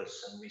renew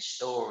us and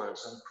restore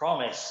us and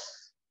promise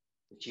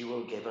that you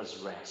will give us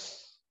rest.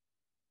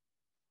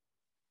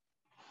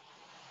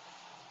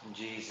 And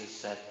Jesus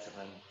said to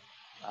them,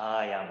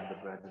 I am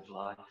the bread of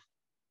life.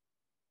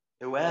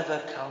 Whoever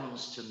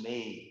comes to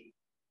me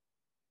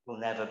will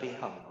never be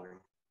hungry,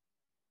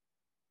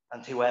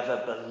 and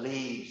whoever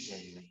believes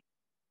in me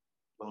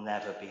will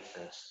never be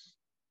thirsty.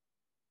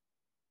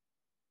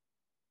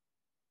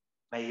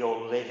 May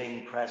your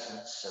living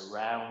presence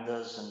surround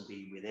us and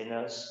be within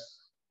us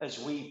as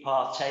we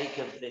partake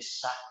of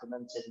this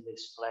sacrament in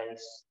this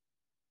place,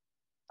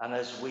 and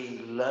as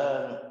we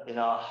learn in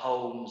our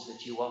homes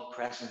that you are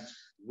present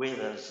with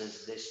us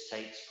as this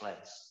takes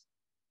place.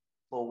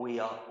 For we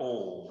are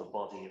all the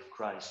body of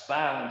Christ,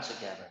 bound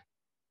together.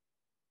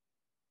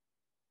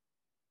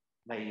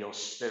 May your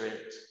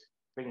Spirit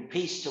bring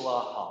peace to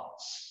our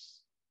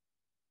hearts,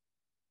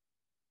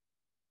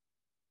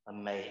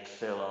 and may it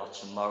fill our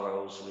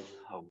tomorrows with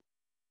hope.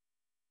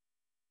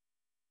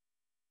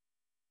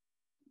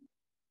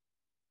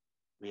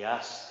 We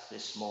ask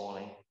this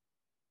morning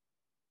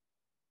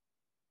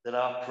that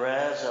our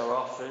prayers are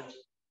offered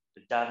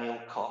to Daniel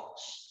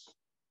Cox,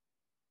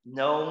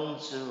 known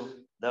to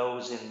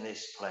those in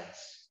this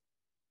place,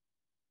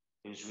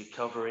 who's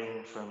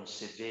recovering from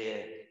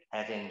severe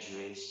head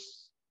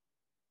injuries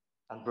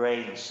and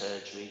brain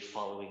surgery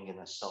following an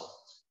assault.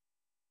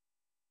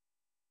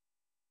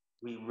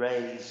 We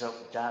raise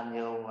up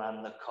Daniel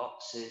and the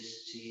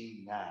Coxes to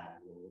you now,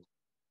 Lord,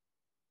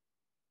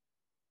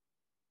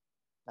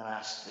 and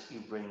ask that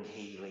you bring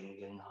healing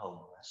and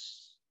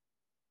wholeness.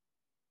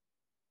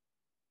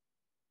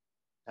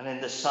 And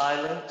in the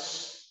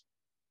silence,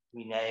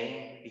 we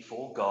name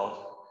before God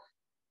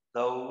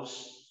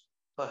those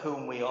for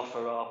whom we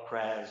offer our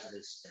prayers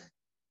this day.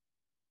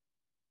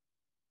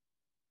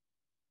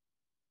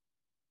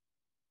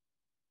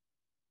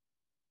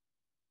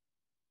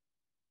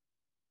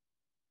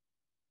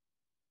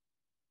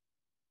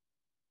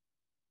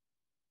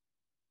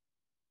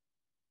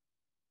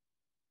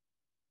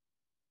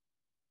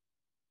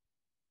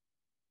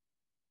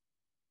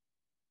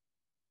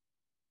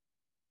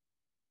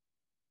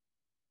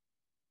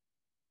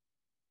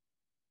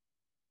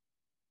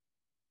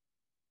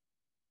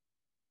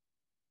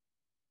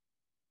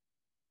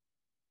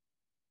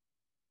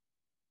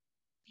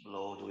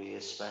 Lord, we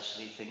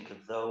especially think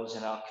of those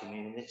in our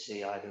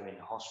community, either in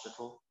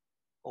hospital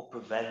or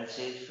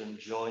prevented from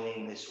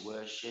joining this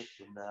worship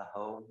in their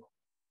home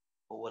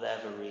for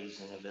whatever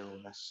reason of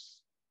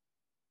illness,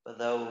 for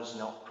those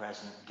not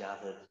present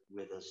gathered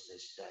with us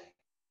this day.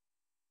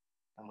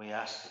 And we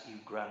ask that you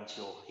grant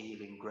your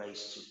healing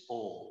grace to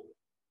all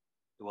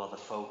who are the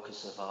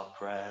focus of our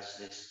prayers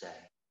this day.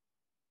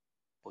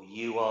 For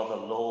you are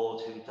the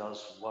Lord who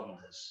does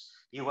wonders.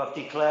 You have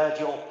declared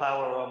your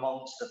power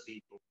amongst the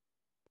people.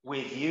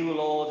 With you,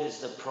 Lord, is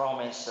the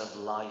promise of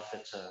life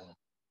eternal.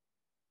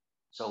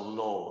 So,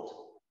 Lord,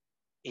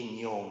 in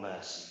your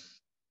mercy,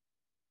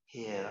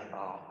 hear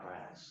our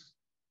prayers.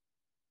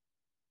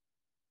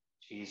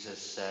 Jesus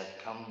said,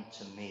 come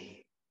to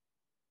me,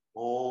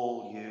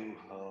 all you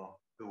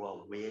who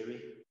are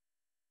weary,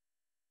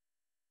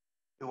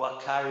 who are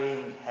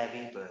carrying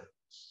heavy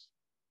burdens,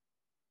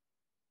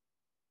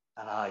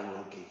 and I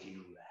will give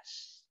you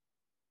rest.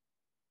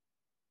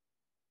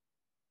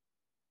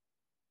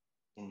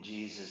 In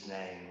Jesus'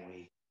 name,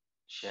 we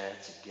share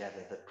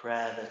together the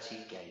prayer that he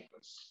gave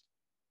us.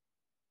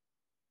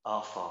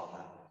 Our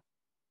Father,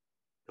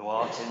 who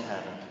art in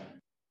heaven,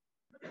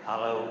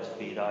 hallowed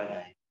be thy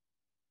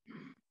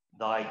name.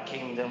 Thy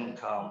kingdom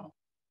come,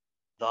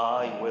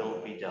 thy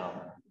will be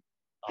done,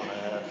 on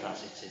earth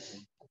as it is in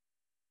heaven.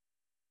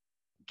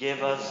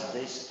 Give us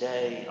this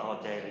day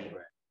our daily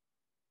bread,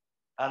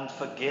 and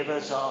forgive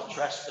us our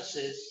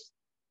trespasses,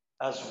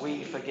 as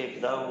we forgive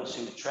those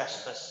who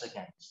trespass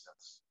against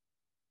us.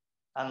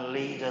 And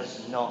lead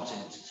us not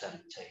into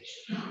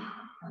temptation,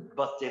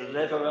 but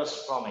deliver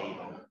us from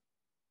evil.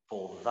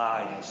 For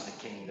thine is the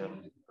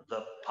kingdom,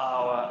 the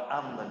power,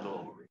 and the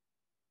glory,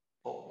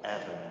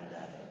 forever and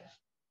ever.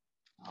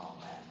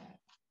 Amen.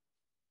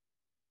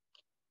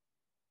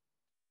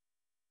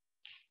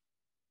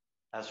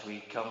 As we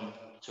come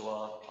to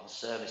our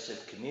service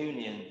of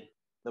communion,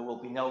 there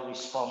will be no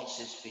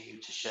responses for you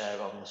to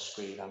share on the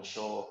screen. I'm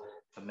sure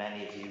For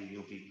many of you,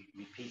 you'll be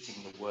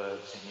repeating the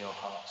words in your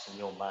hearts and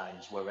your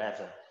minds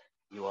wherever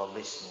you are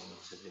listening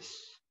to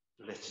this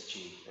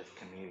liturgy of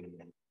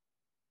communion.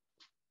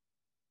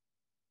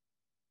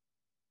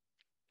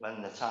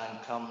 When the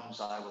time comes,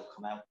 I will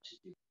come out to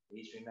you.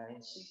 Please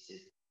remain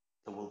seated.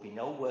 There will be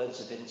no words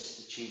of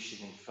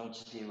institution in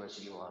front of you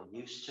as you are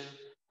used to.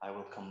 I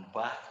will come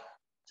back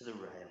to the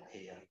rail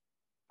here,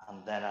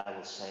 and then I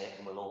will say it,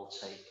 and we'll all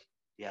take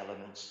the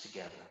elements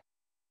together.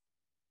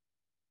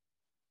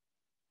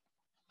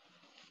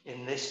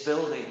 In this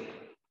building,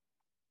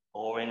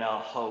 or in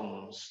our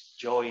homes,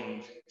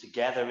 joined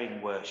together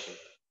in worship,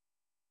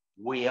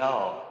 we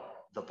are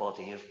the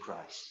body of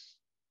Christ.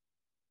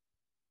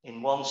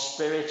 In one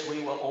spirit,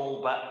 we were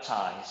all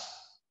baptized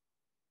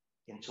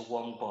into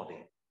one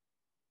body.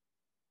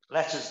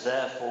 Let us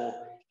therefore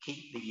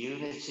keep the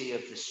unity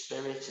of the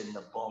Spirit in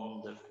the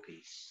bond of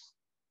peace.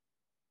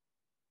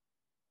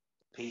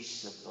 The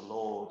peace of the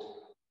Lord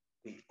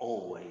be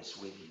always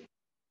with you.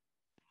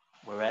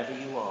 Wherever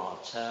you are,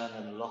 turn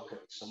and look at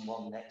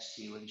someone next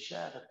to you and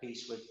share the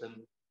peace with them,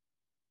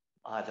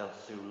 either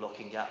through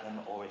looking at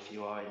them, or if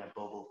you are in a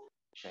bubble,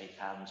 shake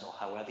hands, or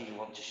however you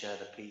want to share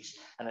the peace.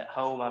 And at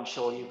home, I'm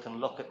sure you can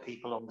look at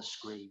people on the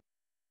screen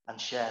and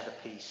share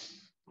the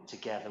peace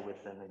together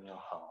with them in your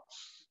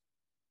hearts.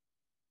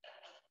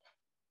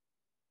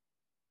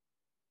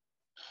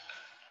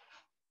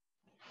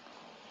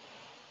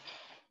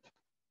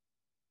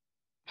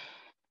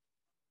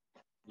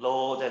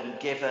 Lord and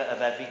giver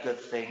of every good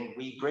thing,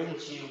 we bring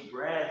to you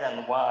bread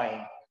and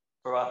wine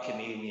for our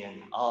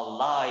communion, our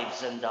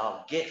lives and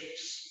our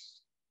gifts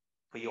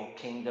for your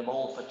kingdom,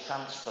 all for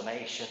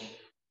transformation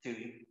through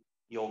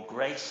your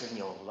grace and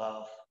your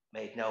love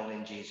made known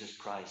in Jesus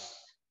Christ,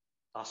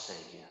 our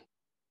Saviour.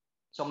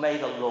 So may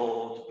the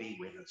Lord be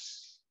with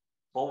us,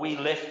 for we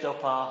lift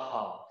up our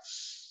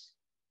hearts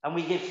and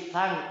we give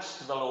thanks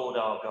to the Lord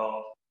our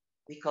God,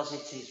 because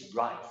it is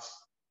right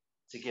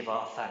to give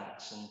our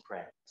thanks and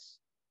praise.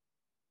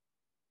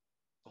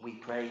 We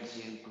praise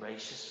you,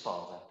 gracious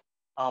Father,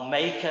 our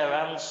maker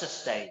and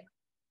sustainer.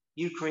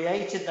 You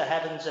created the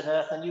heavens and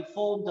earth, and you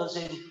formed us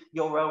in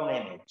your own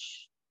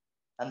image.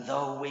 And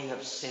though we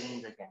have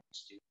sinned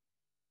against you,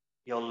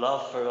 your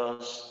love for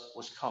us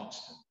was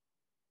constant.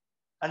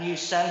 And you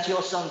sent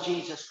your Son,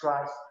 Jesus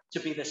Christ, to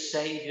be the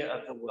Saviour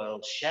of the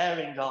world,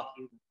 sharing our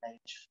human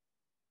nature.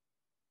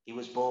 He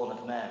was born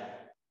of Mary.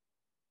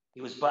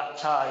 He was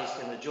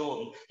baptized in the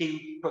Jordan.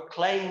 He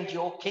proclaimed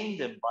your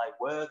kingdom by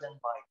word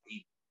and by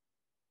deed,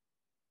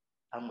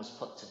 and was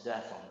put to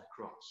death on the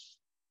cross.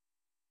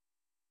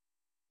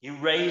 You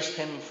raised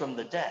him from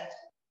the dead.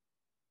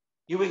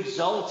 You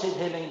exalted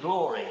him in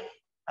glory,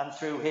 and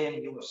through him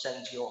you have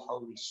sent your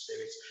Holy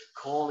Spirit,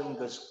 calling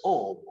us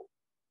all,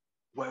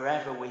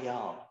 wherever we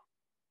are,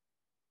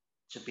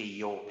 to be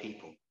your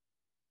people,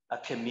 a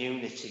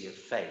community of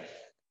faith.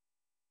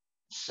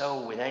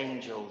 So with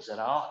angels and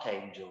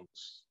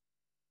archangels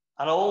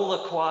and all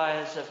the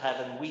choirs of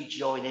heaven, we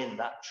join in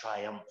that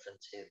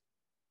triumphant hymn.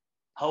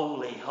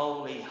 Holy,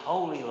 holy,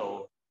 holy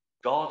Lord,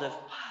 God of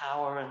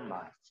power and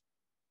might.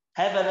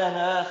 Heaven and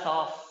earth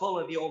are full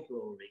of your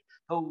glory.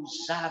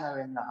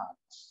 Hosanna in the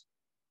heights.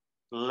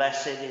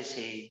 Blessed is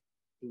he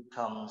who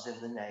comes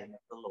in the name of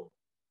the Lord.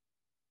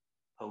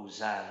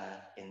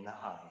 Hosanna in the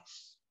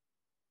highest.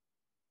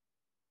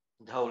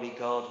 And holy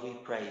God, we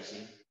praise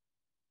you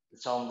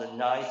that on the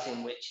night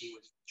in which he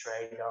was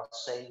betrayed, our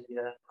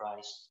Saviour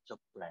Christ took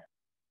bread,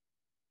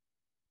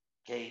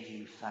 gave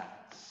you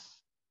thanks,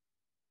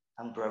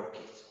 and broke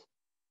it,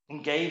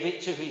 and gave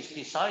it to his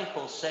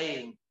disciples,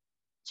 saying,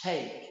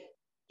 "Take,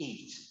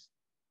 eat.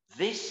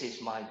 This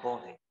is my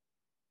body,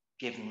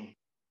 given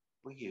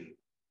for you.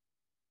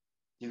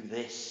 Do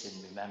this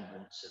in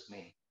remembrance of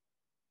me."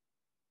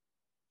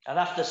 And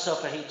after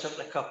supper, he took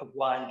the cup of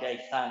wine,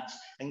 gave thanks,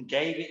 and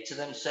gave it to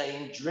them,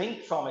 saying,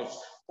 "Drink from it,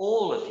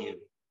 all of you.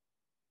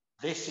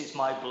 This is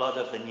my blood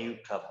of the new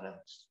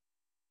covenant,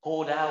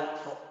 poured out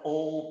for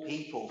all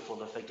people for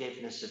the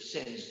forgiveness of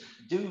sins.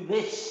 Do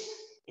this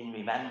in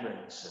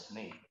remembrance of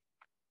me."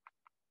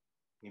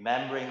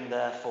 Remembering,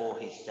 therefore,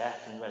 his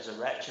death and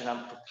resurrection,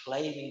 and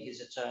proclaiming his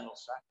eternal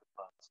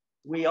sacrifice,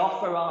 we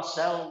offer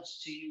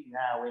ourselves to you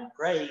now in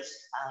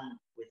praise and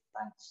with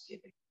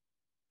thanksgiving,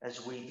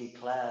 as we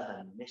declare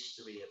the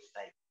mystery of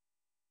faith.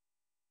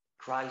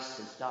 Christ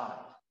has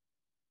died,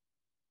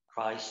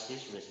 Christ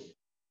is risen,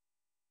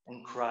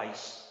 and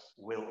Christ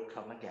will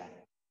come again.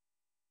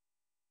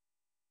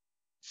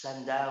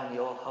 Send down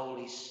your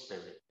Holy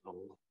Spirit,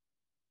 Lord,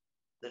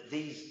 that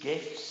these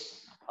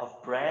gifts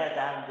of bread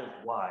and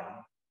of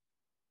wine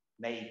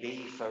may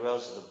be for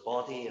us the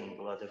body and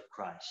blood of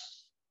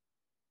Christ.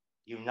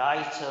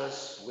 Unite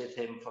us with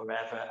him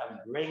forever and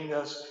bring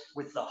us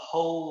with the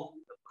whole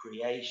of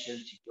creation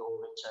to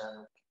your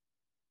eternal kingdom.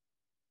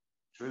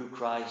 Through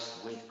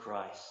Christ, with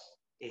Christ,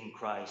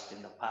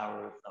 in the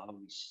power of the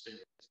Holy Spirit,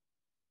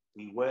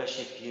 we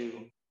worship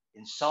you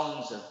in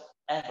songs of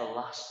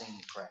everlasting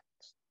praise.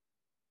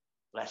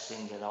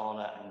 Blessing and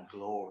honor and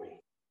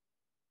glory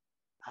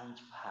and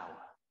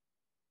power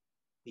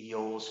be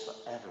yours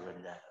forever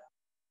and ever.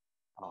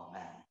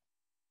 Amen.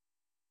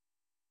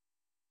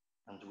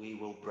 And we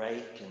will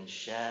break and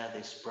share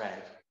this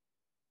bread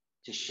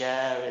to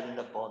share in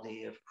the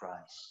body of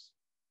Christ.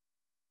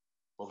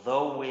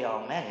 Although we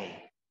are many,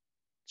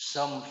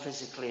 some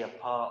physically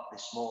apart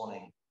this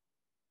morning,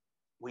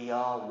 we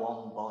are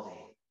one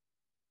body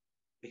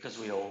because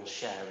we all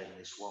share in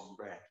this one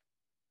bread.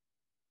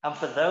 And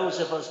for those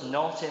of us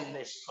not in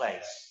this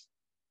place,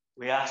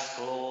 we ask,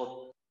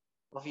 Lord,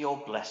 of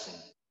your blessing,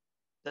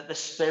 that the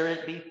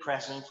Spirit be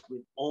present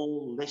with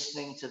all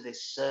listening to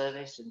this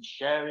service and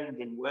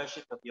sharing in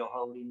worship of your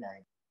holy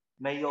name.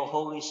 May your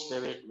Holy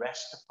Spirit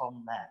rest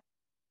upon them,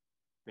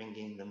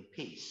 bringing them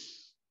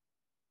peace,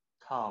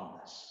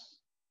 calmness,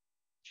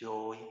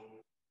 joy,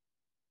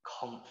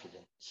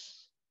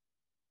 confidence,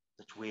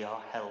 that we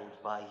are held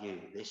by you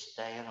this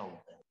day and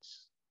all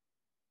days.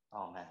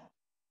 Amen.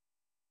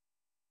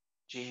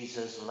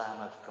 Jesus,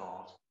 Lamb of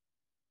God,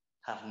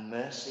 have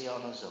mercy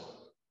on us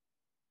all.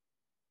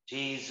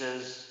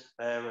 Jesus,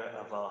 bearer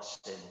of our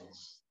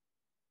sins,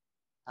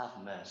 have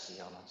mercy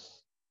on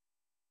us.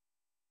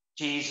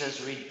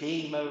 Jesus,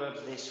 Redeemer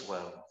of this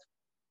world,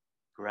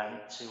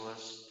 grant to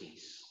us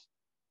peace.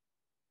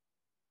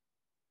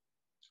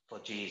 For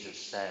Jesus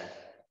said,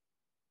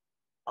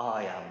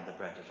 I am the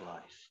bread of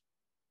life.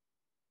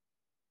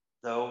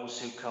 Those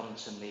who come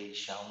to me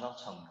shall not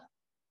hunger,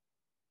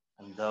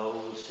 and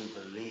those who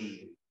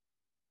believe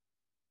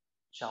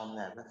shall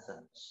never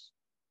thirst.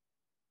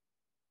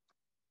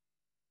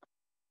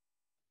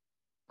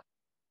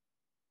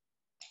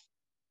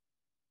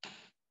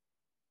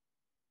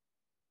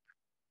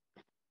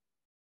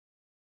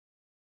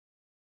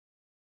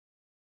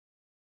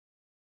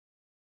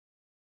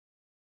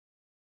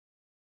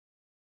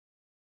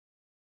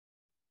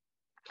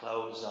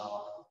 Close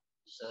our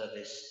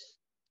service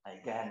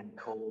again,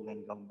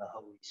 calling on the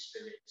Holy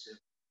Spirit to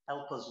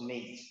help us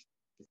meet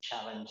the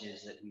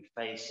challenges that we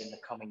face in the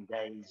coming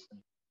days and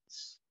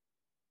weeks.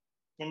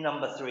 In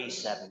number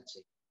 370,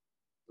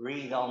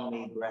 breathe on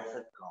me, breath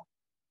of God.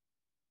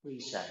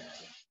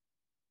 370.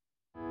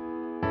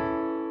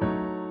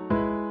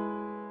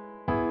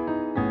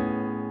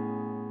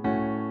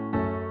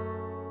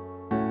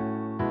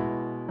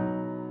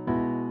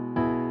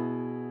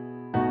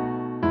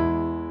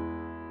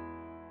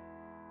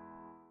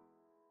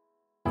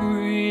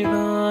 Breathe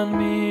on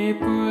me,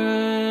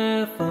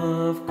 breath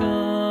of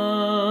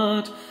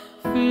God,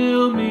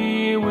 fill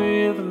me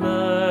with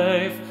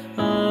life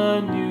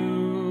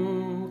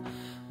anew,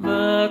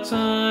 that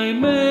I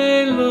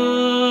may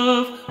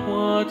love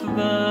what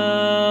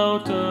thou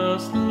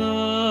dost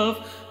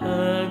love,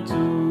 and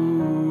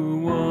do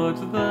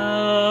what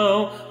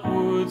thou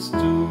wouldst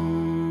do.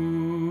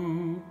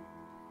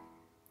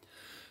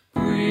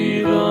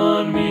 Breathe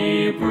on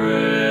me,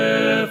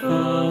 breath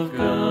of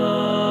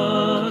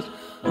God,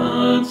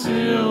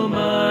 until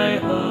my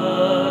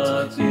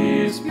heart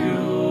is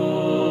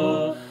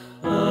pure,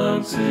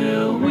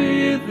 until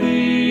with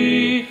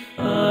thee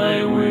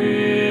I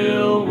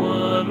will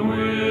one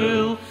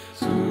will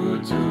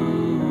to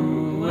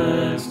do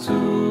and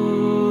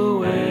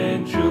to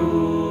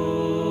endure.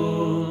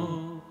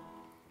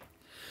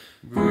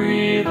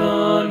 Breathe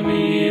on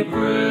me,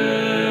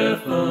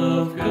 breath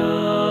of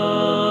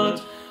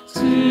God,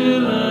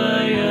 till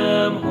I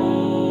am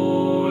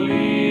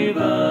wholly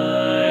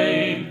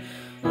thine,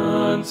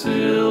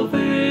 until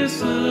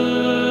this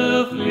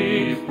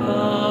earthly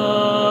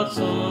part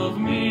of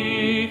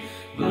me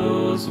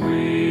glows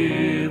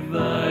with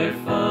thy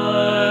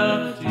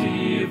fire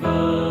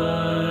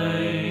divine.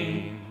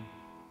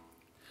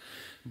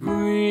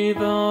 Breathe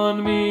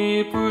on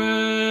me,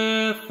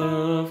 breath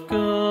of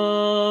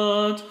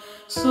God,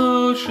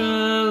 so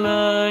shall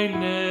I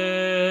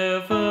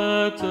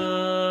never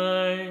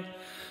die,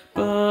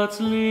 but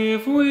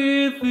live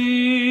with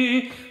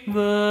thee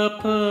the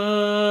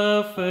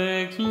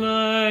perfect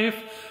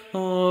life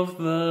of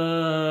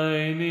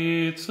thine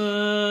eternity.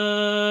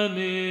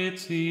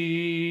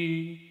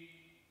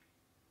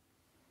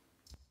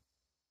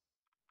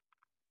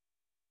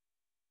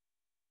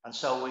 And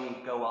so we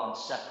go on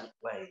separate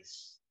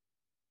ways,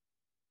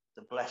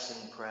 the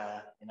blessing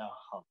prayer in our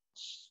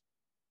hearts.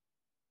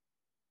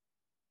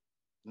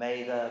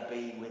 May there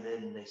be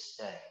within this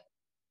day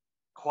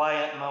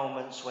quiet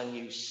moments when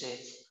you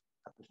sit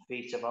at the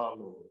feet of our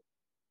Lord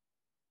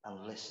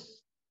and listen.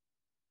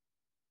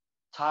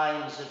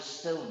 Times of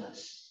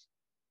stillness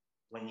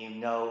when you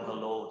know the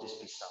Lord is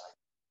beside.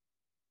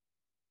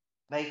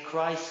 May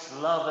Christ's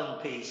love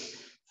and peace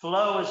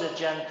flow as a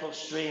gentle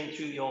stream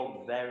through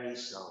your very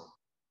soul.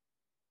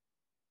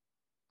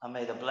 And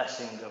may the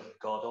blessing of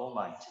God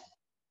Almighty,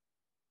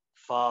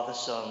 Father,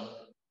 Son,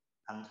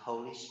 and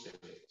Holy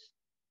Spirit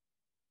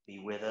be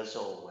with us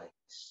always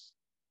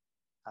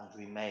and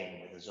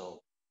remain with us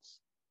all.